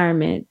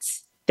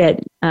environments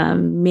that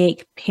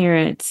make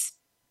parents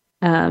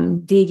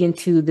dig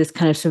into this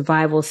kind of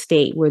survival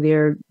state where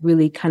they're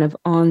really kind of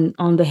on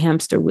the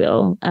hamster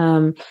wheel,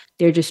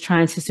 they're just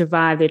trying to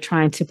survive, they're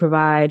trying to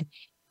provide,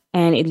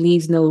 and it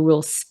leaves no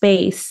real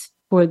space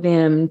for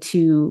them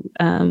to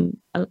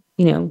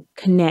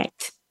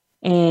connect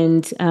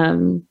and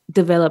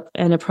develop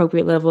an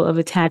appropriate level of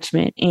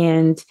attachment,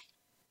 and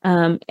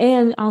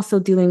also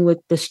dealing with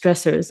the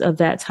stressors of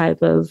that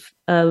type of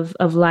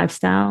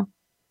lifestyle.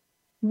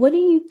 What do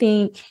you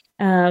think?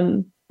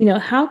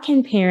 How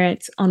can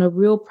parents, on a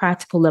real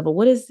practical level,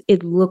 what does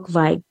it look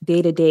like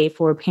day to day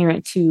for a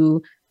parent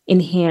to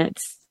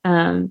enhance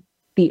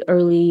the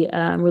early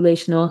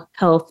relational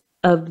health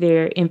of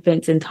their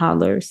infants and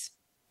toddlers?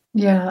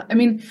 Yeah, I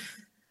mean,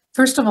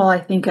 first of all, I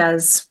think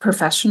as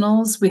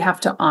professionals, we have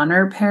to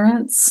honor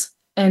parents,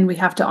 and we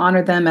have to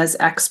honor them as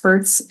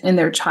experts in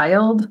their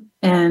child,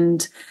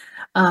 and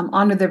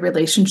honor the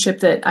relationship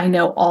that I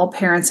know all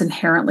parents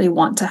inherently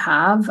want to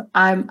have.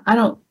 I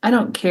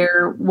don't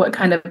care what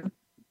kind of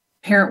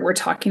parent we're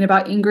talking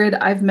about, Ingrid.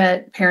 I've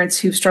met parents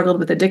who've struggled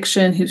with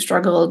addiction, who've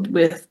struggled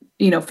with,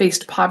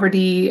 faced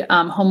poverty,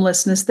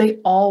 homelessness. They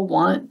all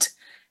want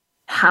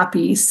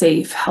happy,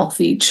 safe,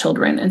 healthy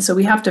children. And so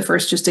we have to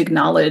first just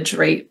acknowledge,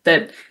 right,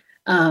 that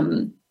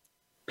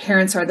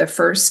parents are the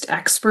first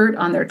expert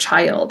on their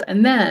child.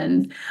 And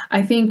then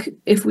I think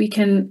if we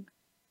can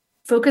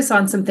focus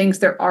on some things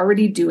they're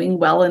already doing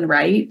well and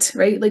right?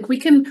 Like we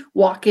can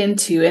walk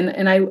into,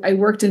 and I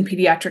worked in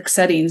pediatric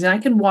settings, and I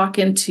can walk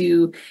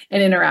into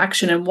an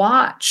interaction and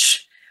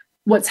watch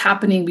what's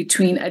happening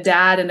between a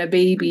dad and a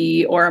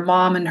baby, or a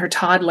mom and her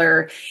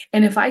toddler.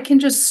 And if I can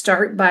just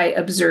start by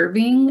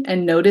observing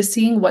and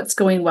noticing what's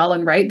going well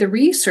and right, the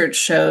research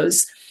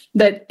shows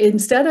that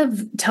instead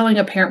of telling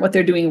a parent what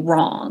they're doing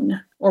wrong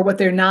or what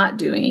they're not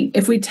doing,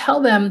 if we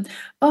tell them,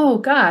 oh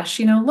gosh,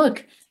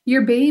 look,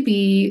 your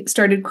baby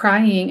started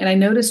crying and I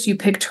noticed you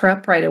picked her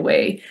up right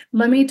away.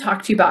 Let me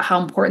talk to you about how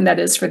important that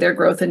is for their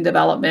growth and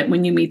development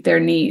when you meet their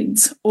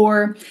needs.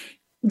 Or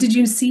did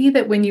you see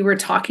that when you were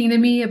talking to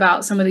me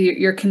about some of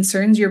your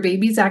concerns, your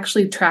baby's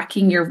actually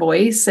tracking your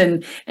voice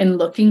and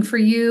looking for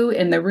you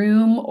in the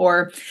room?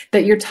 Or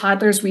that your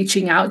toddler's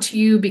reaching out to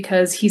you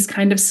because he's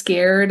kind of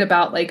scared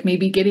about like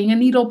maybe getting a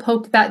needle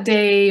poked that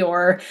day,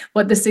 or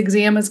what this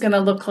exam is going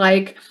to look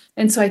like.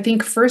 And so I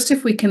think first,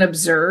 if we can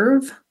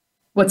observe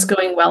what's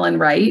going well and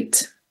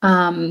right,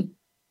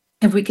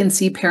 if we can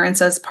see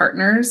parents as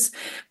partners,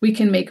 we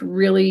can make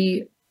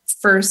really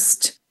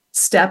first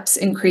steps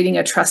in creating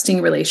a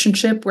trusting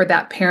relationship where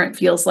that parent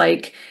feels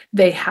like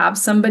they have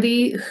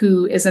somebody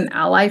who is an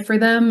ally for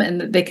them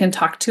and that they can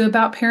talk to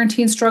about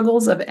parenting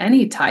struggles of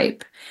any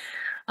type.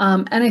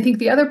 And I think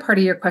the other part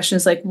of your question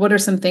is like, what are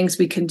some things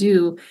we can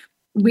do?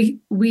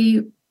 We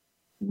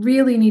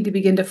really need to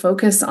begin to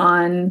focus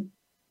on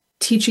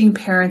teaching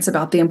parents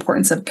about the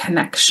importance of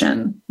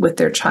connection with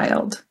their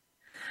child.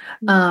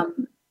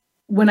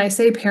 When I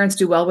say parents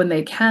do well when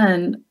they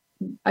can,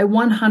 I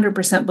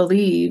 100%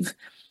 believe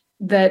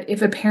that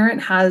if a parent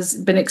has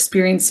been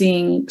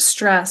experiencing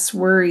stress,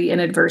 worry,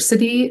 and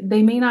adversity,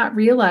 they may not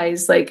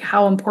realize like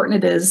how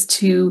important it is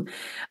to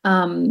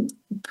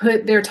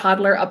put their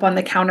toddler up on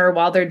the counter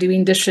while they're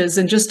doing dishes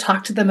and just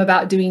talk to them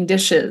about doing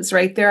dishes,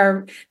 right?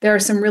 There are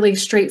some really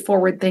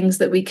straightforward things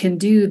that we can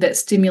do that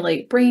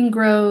stimulate brain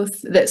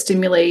growth, that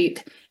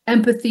stimulate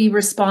empathy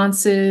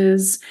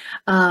responses,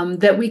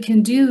 that we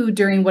can do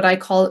during what I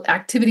call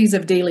activities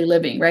of daily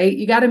living, right?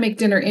 You got to make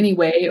dinner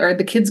anyway, or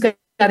the kids got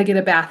got to get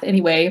a bath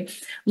anyway.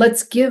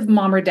 Let's give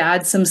mom or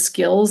dad some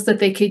skills that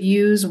they could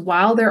use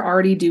while they're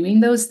already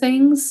doing those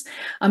things,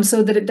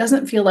 so that it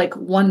doesn't feel like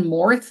one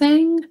more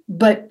thing,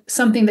 but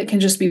something that can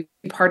just be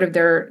part of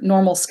their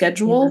normal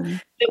schedule. Yeah.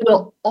 It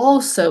will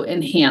also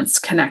enhance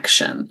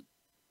connection.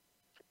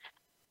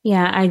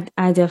 Yeah,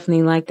 I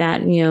definitely like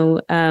that.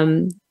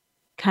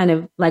 Kind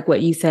of like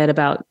what you said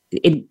about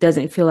it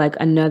doesn't feel like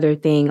another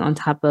thing on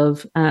top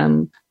of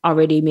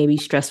already maybe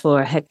stressful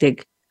or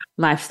hectic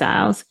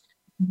lifestyles.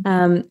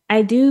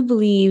 I do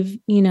believe,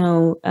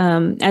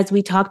 as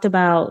we talked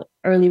about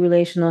early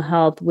relational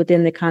health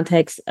within the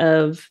context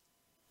of,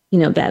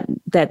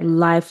 that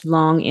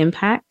lifelong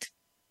impact,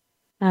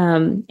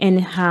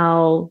 and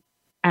how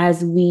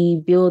as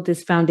we build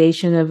this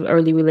foundation of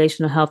early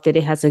relational health, that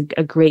it has a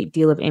great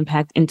deal of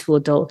impact into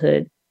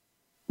adulthood.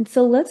 And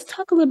so let's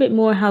talk a little bit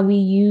more how we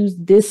use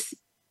this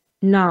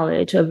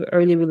knowledge of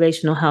early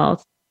relational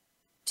health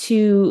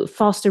to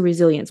foster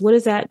resilience. What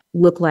does that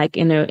look like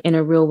in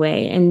a real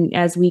way? And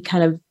as we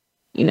kind of,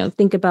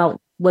 think about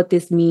what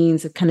this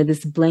means, kind of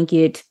this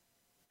blanket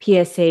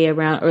PSA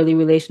around early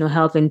relational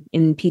health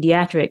in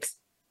pediatrics,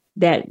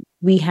 that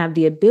we have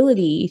the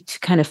ability to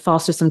kind of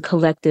foster some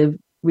collective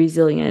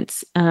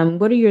resilience.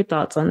 What are your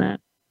thoughts on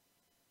that?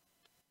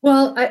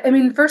 Well, I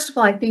mean, first of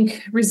all, I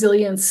think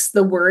resilience,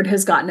 the word,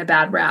 has gotten a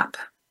bad rap.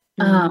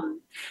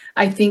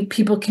 I think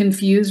people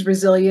confuse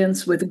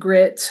resilience with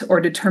grit or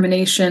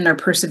determination or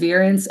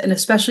perseverance. And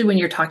especially when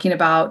you're talking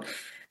about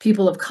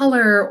people of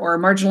color or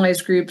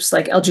marginalized groups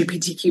like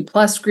LGBTQ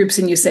plus groups,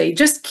 and you say,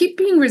 just keep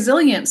being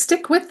resilient,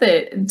 stick with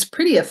it. It's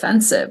pretty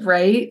offensive,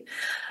 right?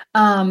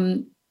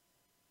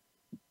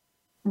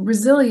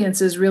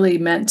 Resilience is really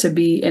meant to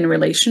be in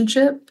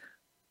relationship.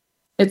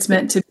 It's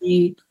meant to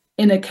be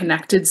in a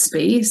connected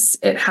space.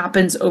 It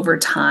happens over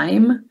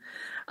time.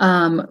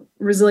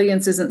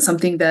 Resilience isn't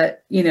something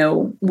that,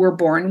 we're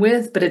born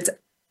with, but it's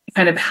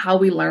kind of how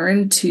we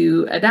learn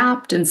to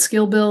adapt and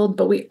skill build.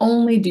 But we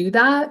only do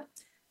that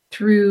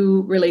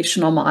through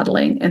relational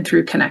modeling and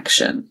through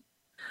connection.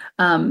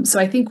 So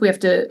I think we have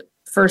to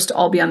first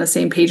all be on the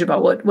same page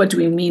about what do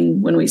we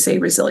mean when we say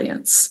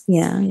resilience.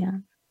 Yeah,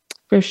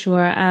 for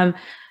sure.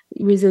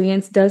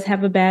 Resilience does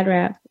have a bad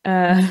rap.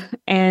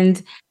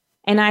 And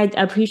I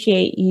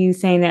appreciate you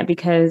saying that,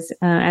 because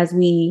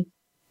especially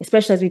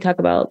as we talk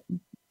about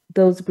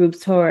those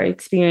groups who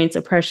experience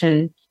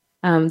oppression,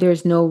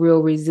 there's no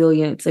real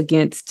resilience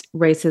against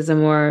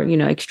racism or,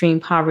 extreme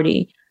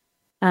poverty.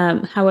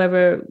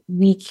 However,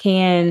 we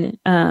can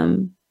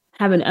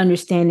have an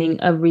understanding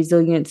of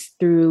resilience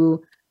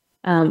through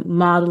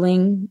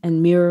modeling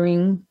and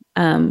mirroring.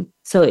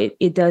 So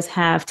it does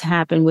have to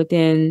happen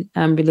within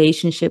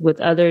relationship with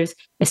others,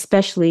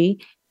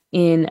 especially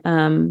in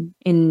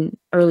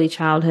early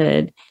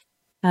childhood.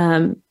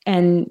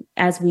 And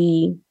as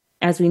we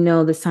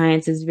know, the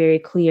science is very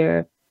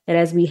clear that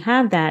as we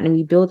have that and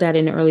we build that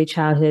in early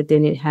childhood,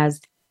 then it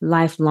has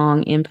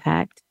lifelong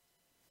impact.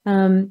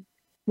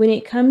 When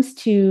it comes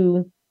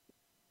to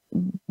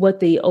what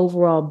the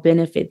overall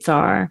benefits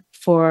are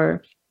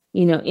for,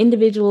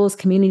 individuals,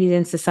 communities,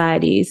 and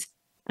societies,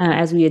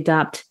 as we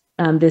adopt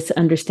this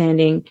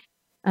understanding,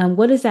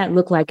 what does that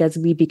look like as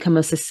we become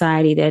a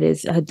society that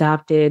has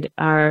adopted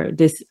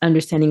this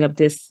understanding of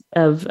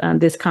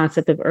this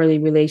concept of early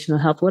relational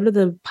health? What are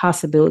the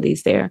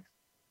possibilities there?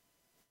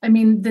 I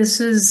mean,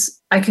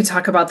 I could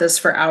talk about this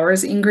for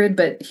hours, Ingrid,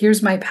 but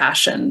here's my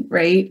passion,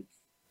 right?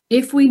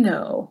 If we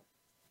know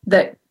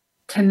that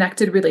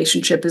connected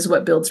relationship is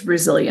what builds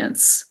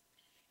resilience,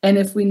 and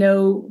if we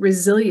know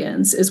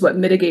resilience is what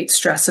mitigates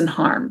stress and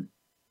harm,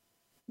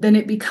 then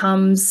it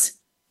becomes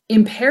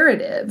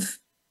imperative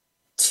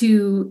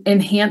to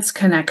enhance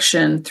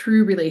connection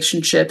through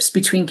relationships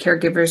between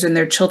caregivers and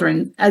their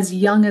children as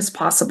young as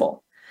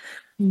possible.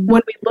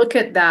 When we look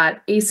at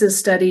that ACEs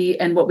study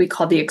and what we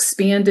call the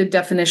expanded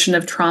definition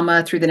of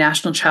trauma through the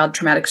National Child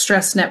Traumatic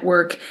Stress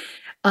Network,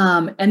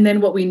 and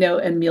then what we know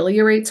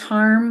ameliorates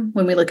harm,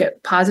 when we look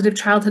at positive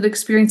childhood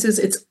experiences,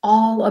 it's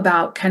all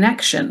about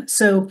connection.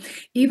 So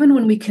even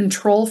when we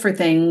control for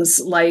things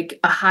like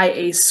a high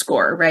ACE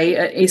score, right,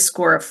 an ACE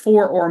score of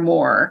 4 or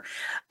more,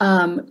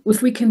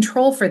 if we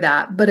control for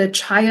that, but a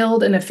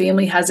child and a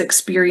family has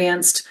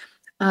experienced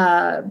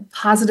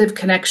positive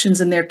connections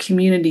in their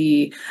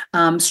community,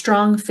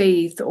 strong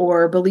faith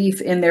or belief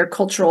in their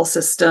cultural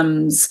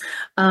systems,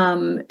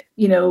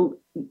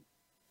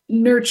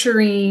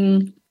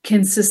 nurturing,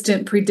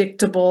 consistent,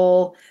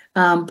 predictable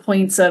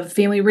points of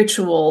family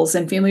rituals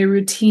and family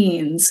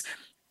routines.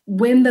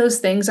 When those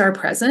things are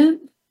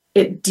present,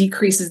 it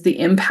decreases the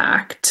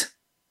impact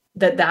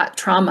that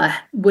trauma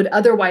would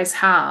otherwise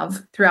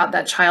have throughout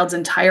that child's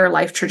entire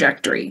life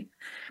trajectory.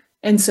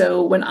 And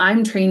so when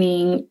I'm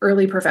training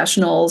early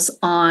professionals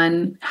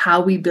on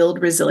how we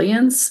build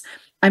resilience,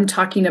 I'm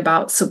talking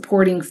about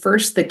supporting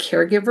first the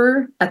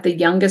caregiver at the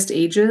youngest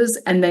ages,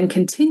 and then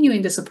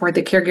continuing to support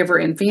the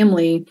caregiver and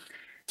family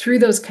through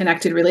those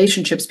connected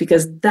relationships,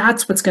 because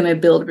that's what's going to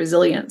build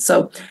resilience.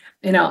 So,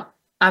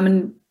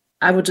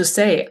 I would just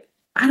say,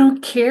 I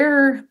don't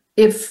care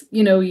if,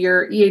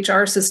 your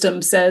EHR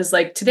system says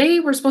like, today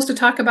we're supposed to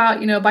talk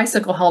about,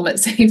 bicycle helmet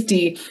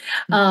safety.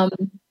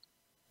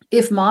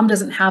 If mom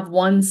doesn't have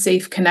one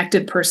safe,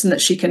 connected person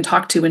that she can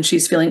talk to when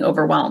she's feeling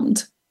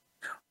overwhelmed,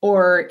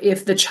 or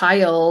if the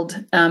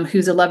child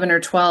who's 11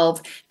 or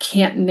 12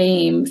 can't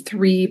name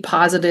 3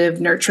 positive,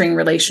 nurturing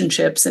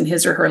relationships in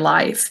his or her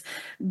life,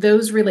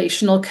 those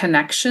relational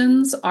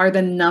connections are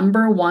the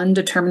number one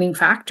determining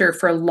factor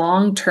for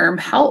long-term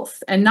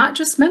health, and not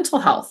just mental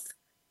health,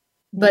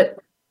 but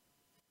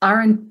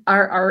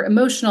our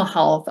emotional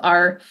health,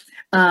 our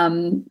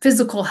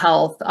physical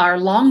health, our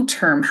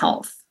long-term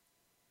health.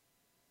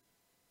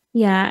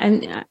 Yeah,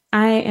 and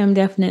I am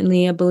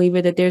definitely a believer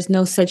that there's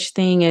no such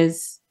thing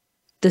as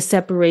the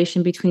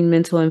separation between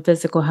mental and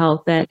physical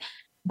health. That,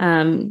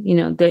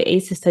 the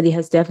ACEs study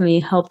has definitely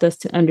helped us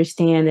to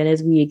understand that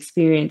as we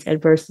experience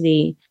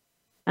adversity,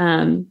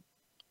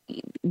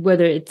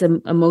 whether it's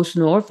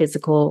emotional or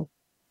physical,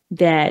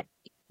 that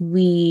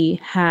we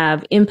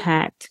have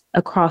impact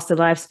across the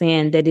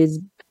lifespan that is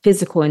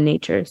physical in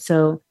nature.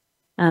 So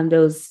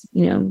those,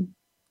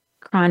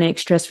 chronic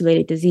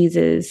stress-related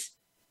diseases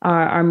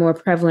are more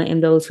prevalent in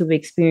those who've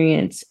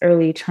experienced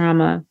early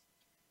trauma.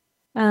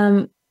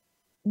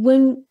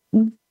 When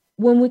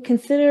we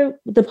consider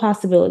the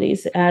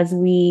possibilities, as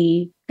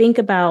we think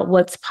about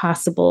what's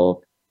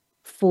possible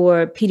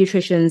for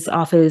pediatricians'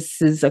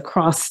 offices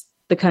across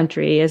the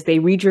country as they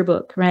read your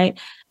book, right?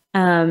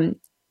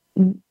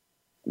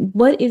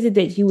 What is it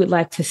that you would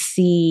like to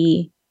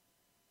see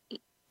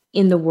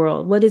in the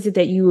world? What is it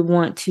that you would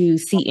want to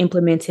see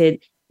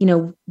implemented?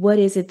 What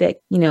is it that,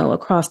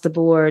 across the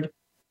board,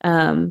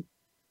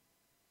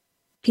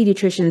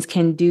 pediatricians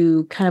can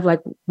do, kind of like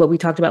what we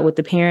talked about with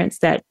the parents,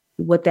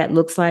 what that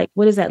looks like?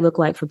 What does that look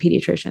like for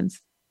pediatricians?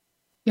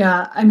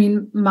 Yeah, I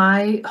mean,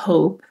 my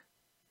hope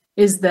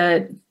is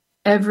that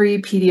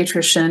every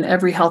pediatrician,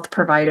 every health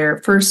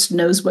provider first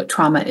knows what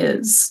trauma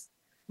is.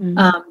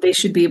 They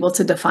should be able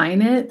to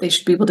define it. They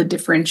should be able to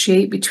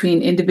differentiate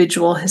between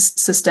individual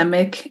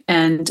systemic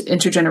and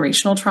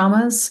intergenerational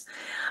traumas.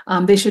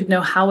 They should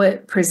know how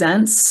it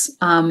presents,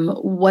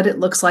 what it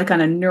looks like on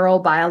a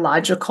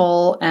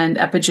neurobiological and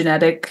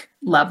epigenetic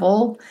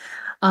level,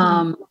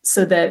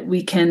 so that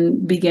we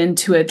can begin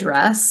to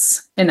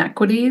address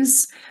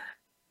inequities.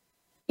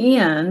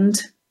 And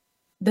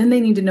then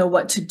they need to know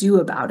what to do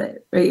about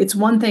it, right? It's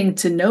one thing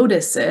to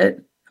notice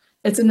it.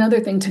 It's another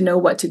thing to know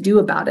what to do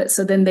about it.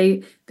 So then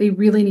they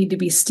really need to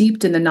be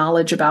steeped in the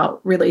knowledge about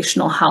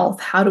relational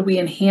health. How do we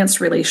enhance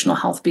relational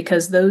health?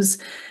 Because those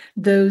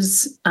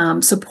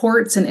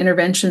supports and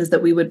interventions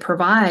that we would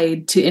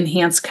provide to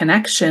enhance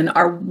connection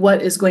are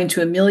what is going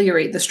to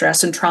ameliorate the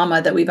stress and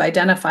trauma that we've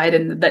identified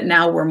and that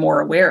now we're more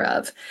aware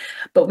of.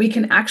 But we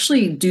can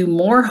actually do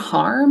more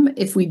harm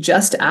if we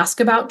just ask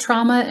about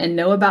trauma and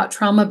know about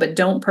trauma, but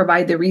don't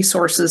provide the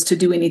resources to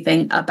do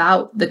anything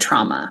about the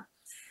trauma.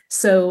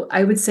 So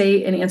I would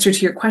say, in answer to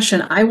your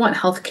question, I want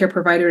healthcare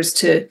providers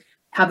to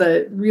have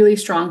a really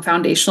strong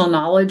foundational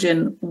knowledge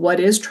in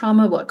what is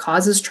trauma, what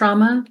causes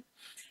trauma,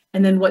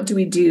 and then what do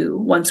we do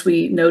once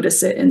we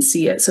notice it and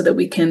see it, so that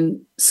we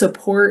can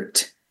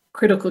support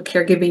critical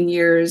caregiving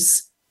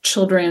years,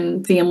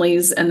 children,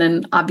 families, and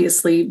then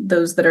obviously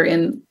those that are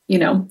in,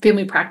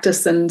 family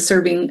practice and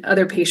serving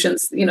other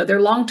patients,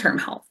 their long-term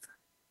health.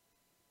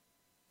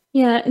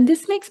 Yeah, and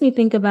this makes me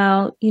think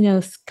about,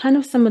 kind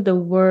of some of the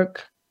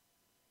work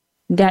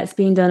that's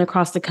being done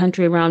across the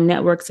country around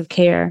networks of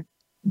care.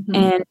 Mm-hmm.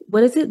 And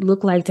what does it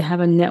look like to have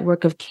a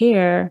network of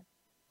care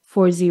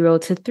for 0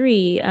 to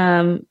 3?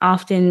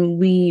 Often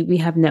we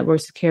have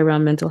networks of care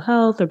around mental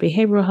health or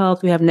behavioral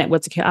health. We have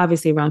networks of care,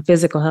 obviously, around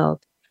physical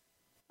health.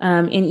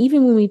 And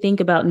even when we think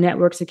about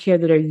networks of care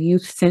that are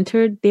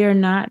youth-centered, they're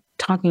not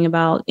talking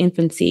about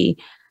infancy.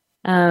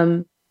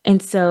 And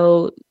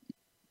so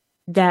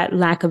that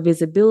lack of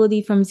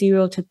visibility from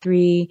 0 to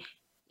 3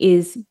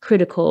 is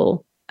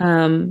critical.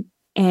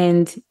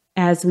 And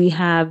as we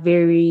have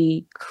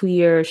very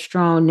clear,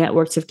 strong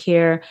networks of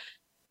care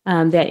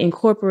that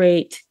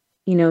incorporate,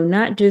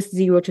 not just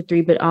 0 to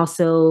 3, but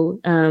also,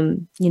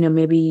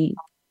 maybe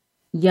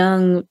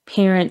young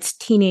parents,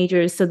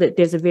 teenagers, so that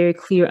there's a very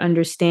clear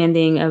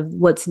understanding of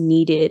what's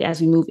needed as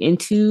we move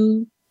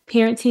into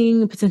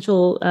parenting,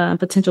 potential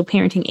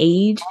parenting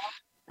age,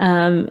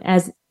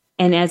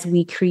 as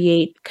we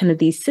create kind of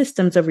these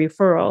systems of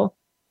referral.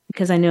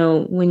 Because I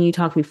know when you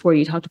talked before,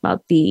 you talked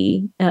about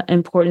the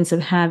importance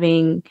of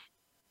having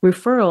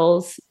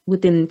referrals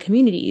within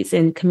communities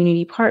and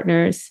community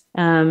partners.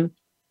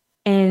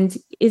 And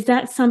is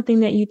that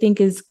something that you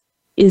think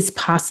is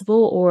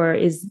possible or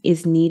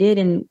is needed?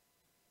 And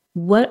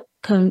what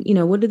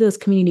do those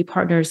community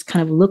partners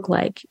kind of look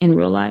like in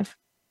real life?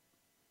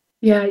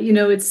 Yeah,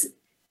 it's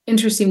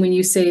interesting when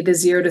you say the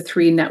 0 to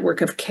 3 network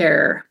of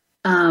care.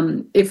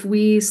 If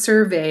we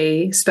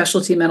survey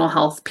specialty mental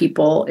health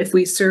people, if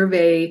we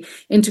survey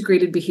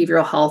integrated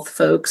behavioral health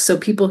folks, so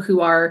people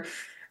who are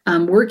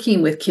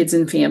working with kids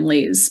and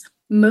families,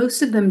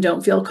 most of them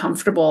don't feel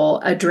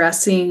comfortable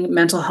addressing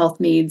mental health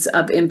needs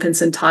of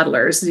infants and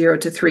toddlers 0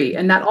 to 3.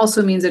 And that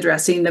also means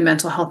addressing the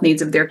mental health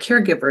needs of their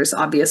caregivers,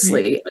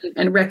 obviously,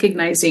 and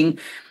recognizing,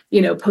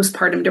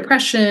 postpartum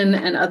depression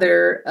and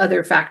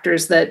other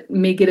factors that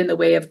may get in the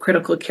way of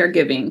critical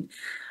caregiving.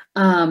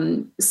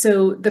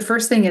 So the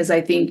first thing is, I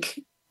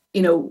think,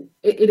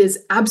 it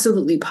is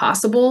absolutely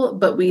possible,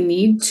 but we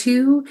need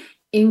to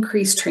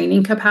increase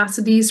training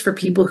capacities for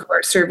people who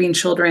are serving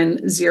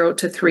children 0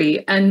 to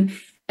 3, and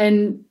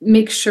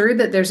make sure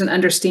that there's an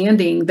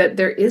understanding that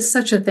there is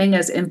such a thing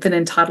as infant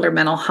and toddler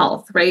mental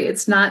health, right?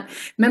 It's not,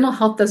 mental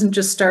health doesn't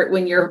just start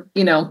when you're,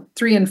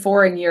 3 and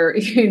 4 and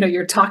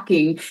you're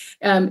talking.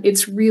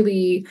 It's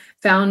really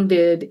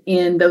founded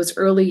in those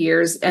early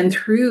years and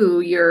through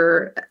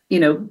your,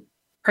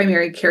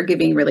 primary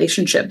caregiving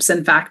relationships.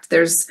 In fact,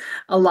 there's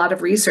a lot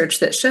of research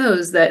that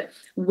shows that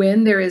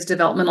when there is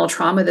developmental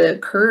trauma that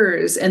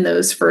occurs in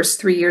those first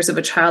 3 years of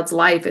a child's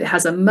life, it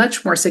has a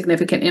much more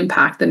significant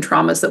impact than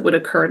traumas that would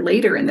occur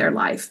later in their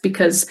life,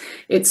 because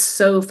it's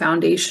so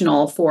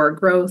foundational for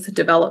growth,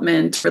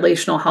 development,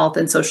 relational health,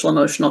 and social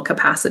emotional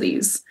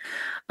capacities.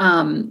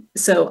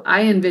 So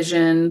I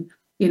envision,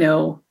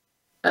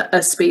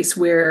 a space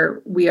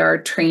where we are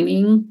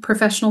training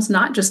professionals,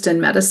 not just in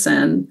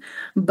medicine,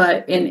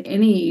 but in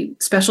any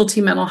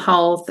specialty mental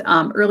health,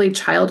 early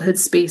childhood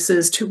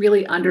spaces, to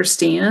really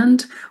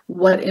understand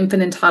what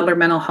infant and toddler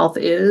mental health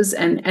is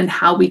and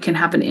how we can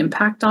have an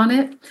impact on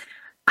it.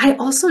 I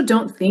also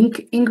don't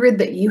think, Ingrid,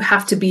 that you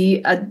have to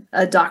be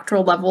a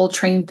doctoral level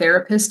trained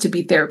therapist to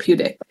be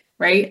therapeutic,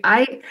 right?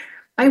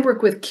 I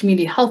work with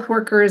community health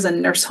workers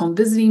and nurse home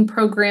visiting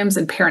programs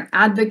and parent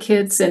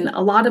advocates and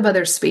a lot of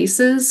other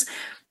spaces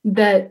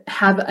that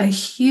have a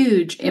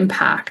huge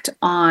impact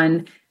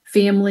on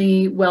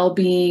family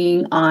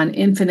well-being, on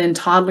infant and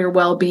toddler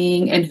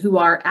well-being, and who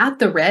are at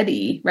the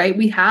ready, right?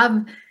 We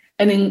have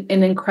an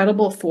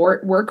incredible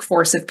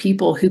workforce of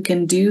people who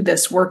can do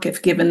this work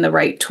if given the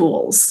right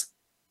tools.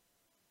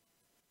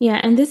 Yeah,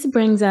 and this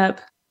brings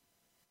up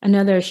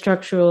another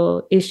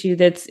structural issue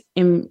that's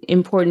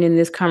important in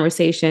this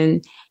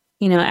conversation.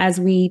 As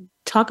we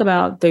talk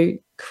about the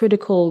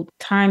critical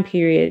time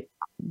period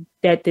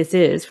that this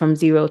is from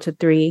 0 to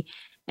 3,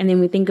 and then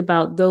we think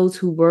about those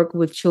who work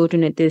with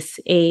children at this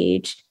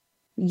age,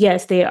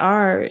 yes, they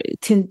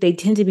tend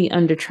to be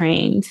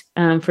undertrained,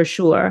 for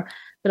sure,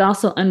 but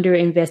also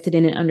underinvested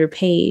in and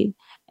underpaid.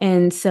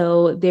 And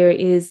so there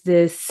is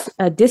this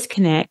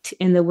disconnect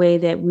in the way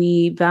that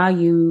we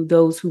value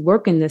those who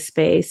work in this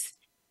space,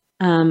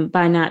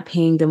 by not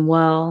paying them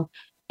well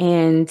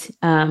and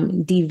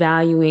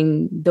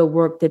devaluing the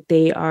work that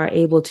they are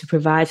able to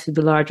provide to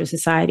the larger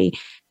society.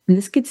 And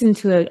this gets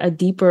into a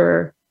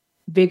deeper,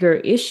 bigger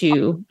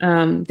issue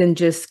than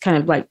just kind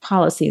of like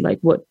policy. Like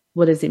what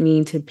does it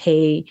mean to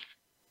pay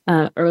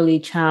early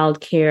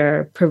child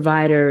care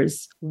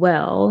providers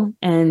well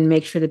and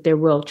make sure that they're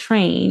well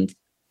trained,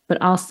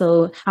 but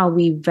also how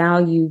we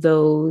value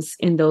those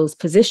in those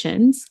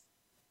positions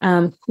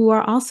who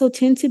are also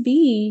tend to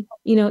be,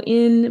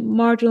 in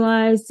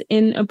marginalized,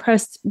 in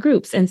oppressed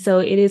groups. And so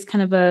it is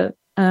kind of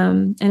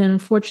an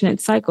unfortunate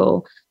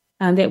cycle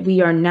that we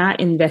are not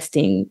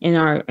investing in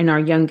our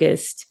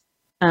youngest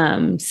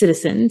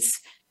citizens,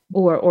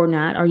 or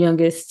not our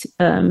youngest,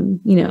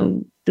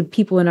 the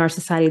people in our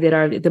society that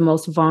are the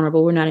most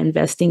vulnerable. We're not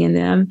investing in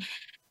them.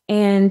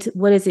 And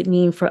what does it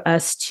mean for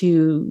us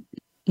to,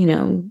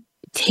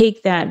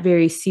 take that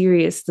very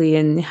seriously,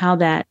 and how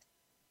that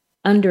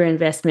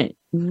underinvestment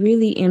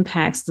really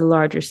impacts the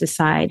larger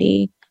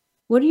society?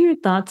 What are your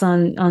thoughts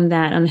on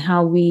that, on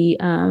how we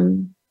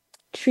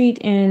treat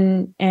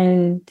and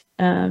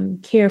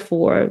care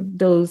for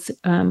those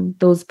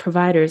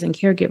providers and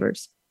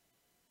caregivers?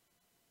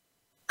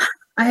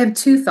 I have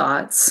two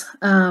thoughts.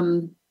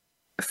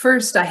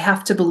 First, I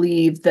have to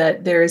believe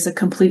that there is a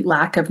complete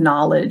lack of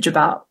knowledge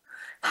about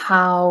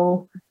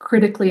how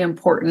critically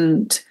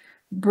important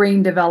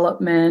brain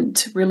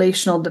development,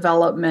 relational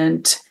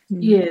development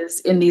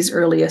is in these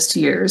earliest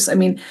years. I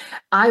mean,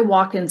 I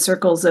walk in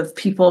circles of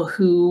people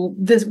who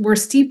were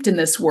steeped in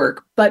this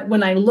work, but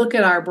when I look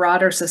at our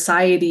broader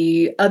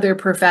society, other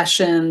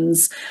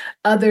professions,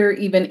 other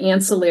even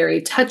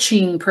ancillary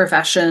touching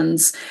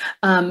professions,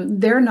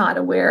 they're not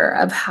aware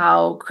of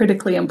how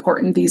critically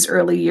important these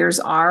early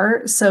years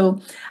are. So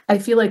I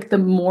feel like the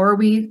more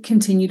we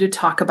continue to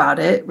talk about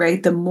it,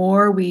 right, the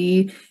more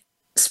we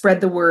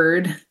spread the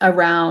word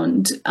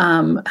around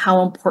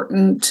how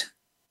important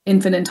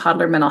infant and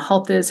toddler mental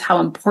health is, how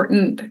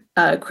important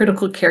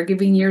critical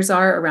caregiving years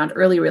are around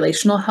early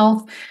relational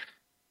health.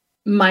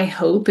 My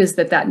hope is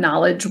that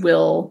knowledge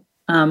will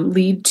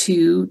lead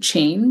to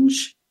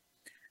change,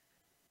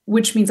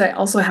 which means I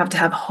also have to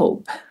have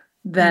hope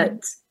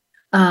that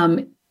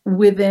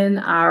within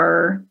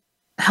our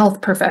health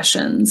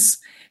professions,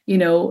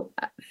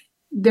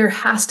 there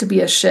has to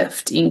be a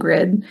shift,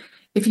 Ingrid.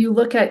 If you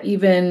look at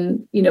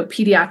even,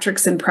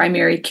 pediatrics and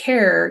primary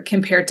care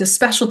compared to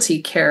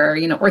specialty care,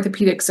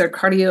 orthopedics or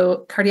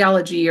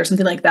cardiology or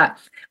something like that,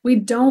 we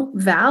don't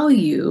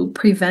value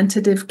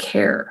preventative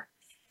care.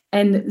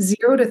 And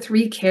 0 to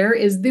 3 care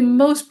is the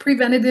most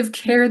preventative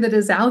care that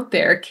is out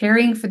there.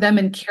 Caring for them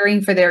and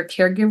caring for their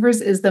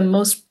caregivers is the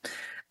most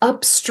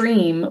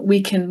upstream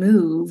we can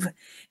move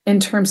in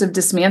terms of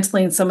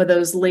dismantling some of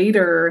those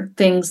later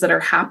things that are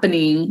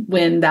happening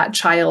when that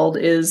child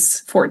is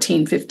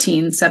 14,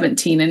 15,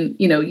 17. And,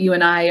 you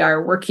and I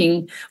are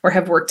working or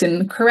have worked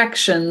in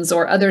corrections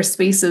or other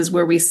spaces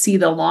where we see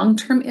the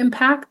long-term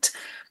impact.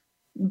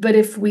 But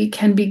if we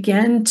can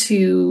begin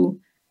to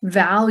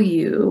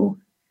value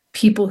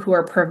people who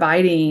are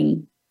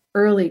providing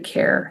early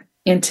care,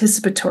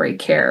 anticipatory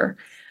care,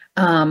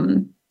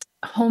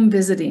 home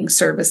visiting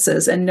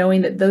services, and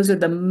knowing that those are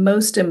the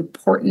most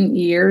important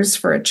years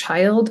for a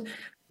child,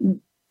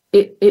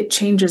 it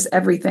changes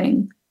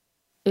everything.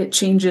 It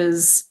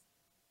changes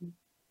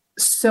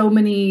so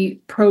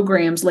many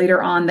programs later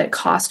on that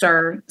cost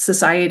our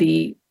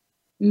society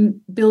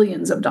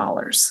billions of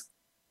dollars.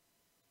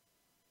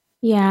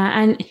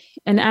 Yeah,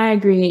 and I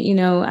agree.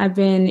 I've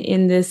been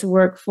in this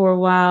work for a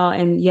while,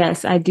 and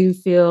yes, I do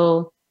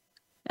feel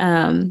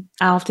I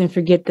often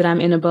forget that I'm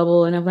in a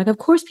bubble, and I'm like, of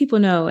course people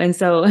know. And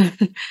so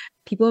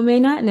people may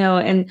not know.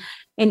 And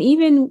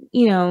even,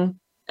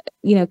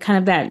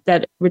 kind of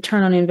that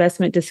return on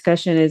investment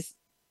discussion is,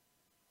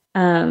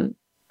 I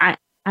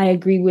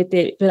agree with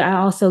it, but I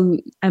also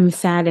am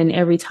saddened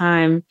every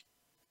time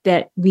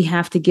that we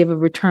have to give a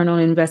return on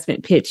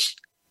investment pitch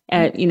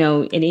at,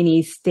 at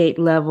any state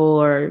level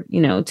or,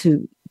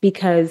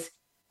 because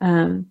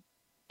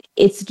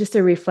it's just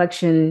a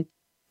reflection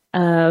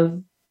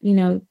of,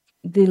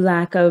 the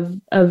lack of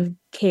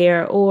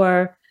care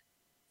or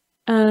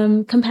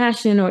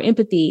compassion or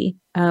empathy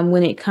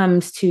when it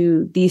comes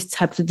to these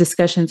types of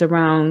discussions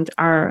around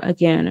our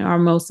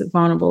most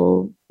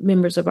vulnerable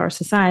members of our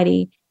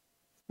society,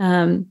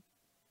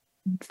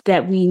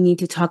 that we need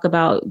to talk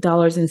about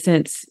dollars and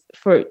cents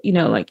for,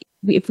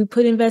 if we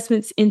put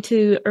investments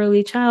into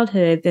early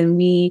childhood, then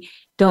we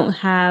don't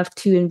have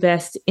to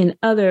invest in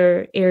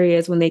other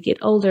areas when they get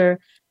older.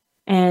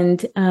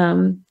 And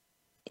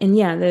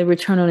yeah, the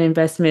return on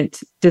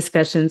investment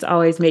discussions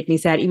always make me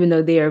sad, even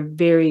though they are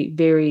very,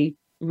 very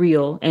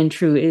real and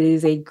true. It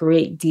is a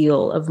great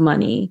deal of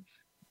money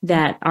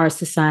that our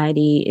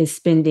society is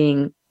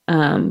spending,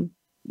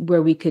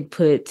 where we could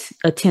put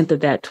 1/10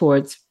 of that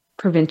towards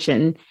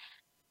prevention.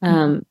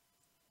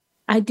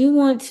 I do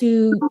want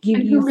to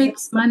give you... Who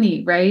makes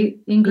money, right,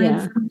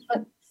 Ingrid?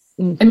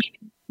 Yeah. I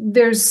mean,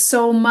 there's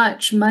so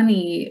much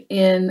money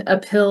in a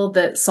pill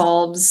that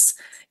solves,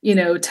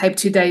 type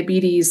 2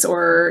 diabetes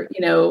or,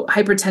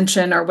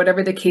 hypertension or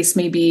whatever the case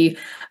may be.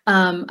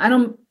 I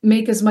don't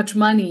make as much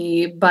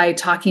money by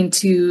talking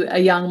to a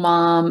young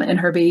mom and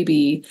her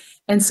baby.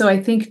 And so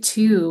I think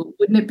too,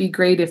 wouldn't it be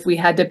great if we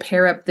had to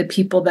pair up the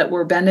people that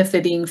were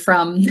benefiting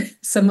from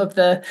some of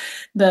the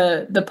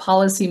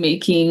policy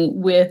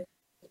making with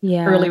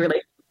early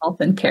relational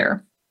health and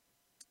care?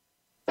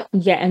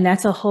 Yeah, and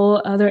that's a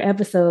whole other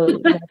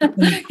episode.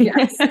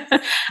 Yes.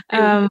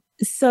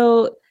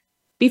 So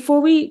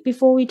before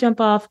we jump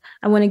off,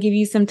 I want to give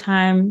you some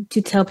time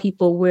to tell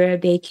people where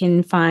they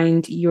can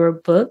find your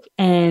book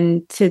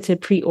and to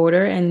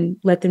pre-order and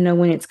let them know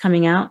when it's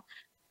coming out,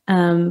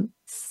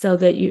 so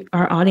that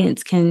our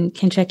audience can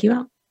check you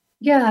out.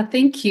 Yeah,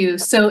 thank you.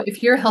 So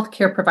if you're a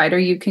healthcare provider,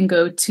 you can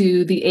go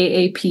to the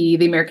AAP,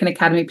 the American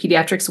Academy of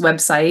Pediatrics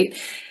website,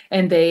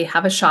 and they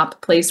have a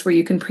shop place where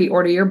you can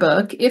pre-order your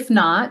book. If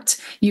not,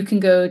 you can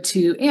go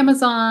to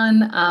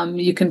Amazon.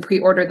 You can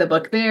pre-order the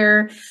book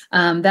there.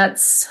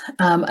 That's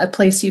a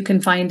place you can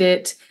find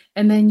it.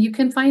 And then you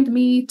can find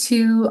me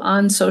too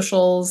on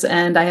socials,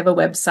 and I have a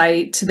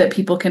website that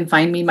people can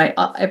find me.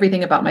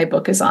 Everything about my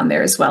book is on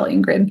there as well,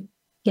 Ingrid.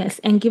 Yes,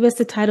 and give us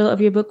the title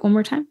of your book one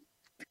more time.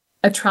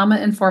 A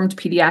Trauma-Informed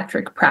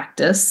Pediatric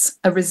Practice,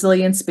 a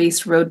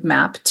Resilience-Based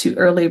Roadmap to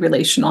Early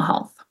Relational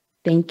Health.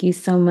 Thank you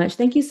so much.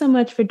 Thank you so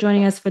much for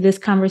joining us for this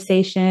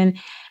conversation.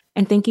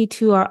 And thank you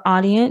to our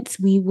audience.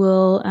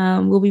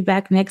 We'll be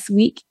back next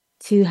week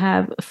to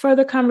have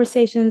further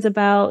conversations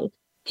about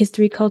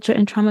history, culture,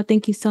 and trauma.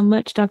 Thank you so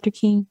much, Dr.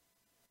 King.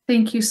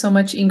 Thank you so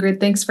much, Ingrid.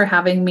 Thanks for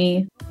having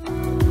me.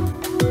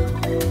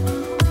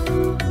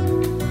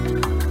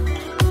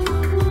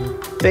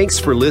 Thanks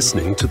for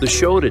listening to the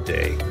show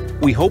today.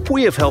 We hope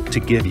we have helped to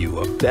give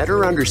you a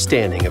better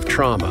understanding of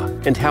trauma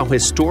and how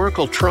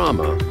historical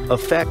trauma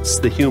affects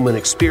the human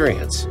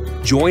experience.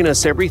 Join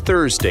us every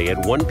Thursday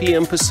at 1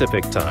 p.m.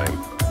 Pacific Time.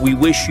 We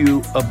wish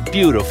you a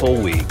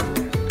beautiful week.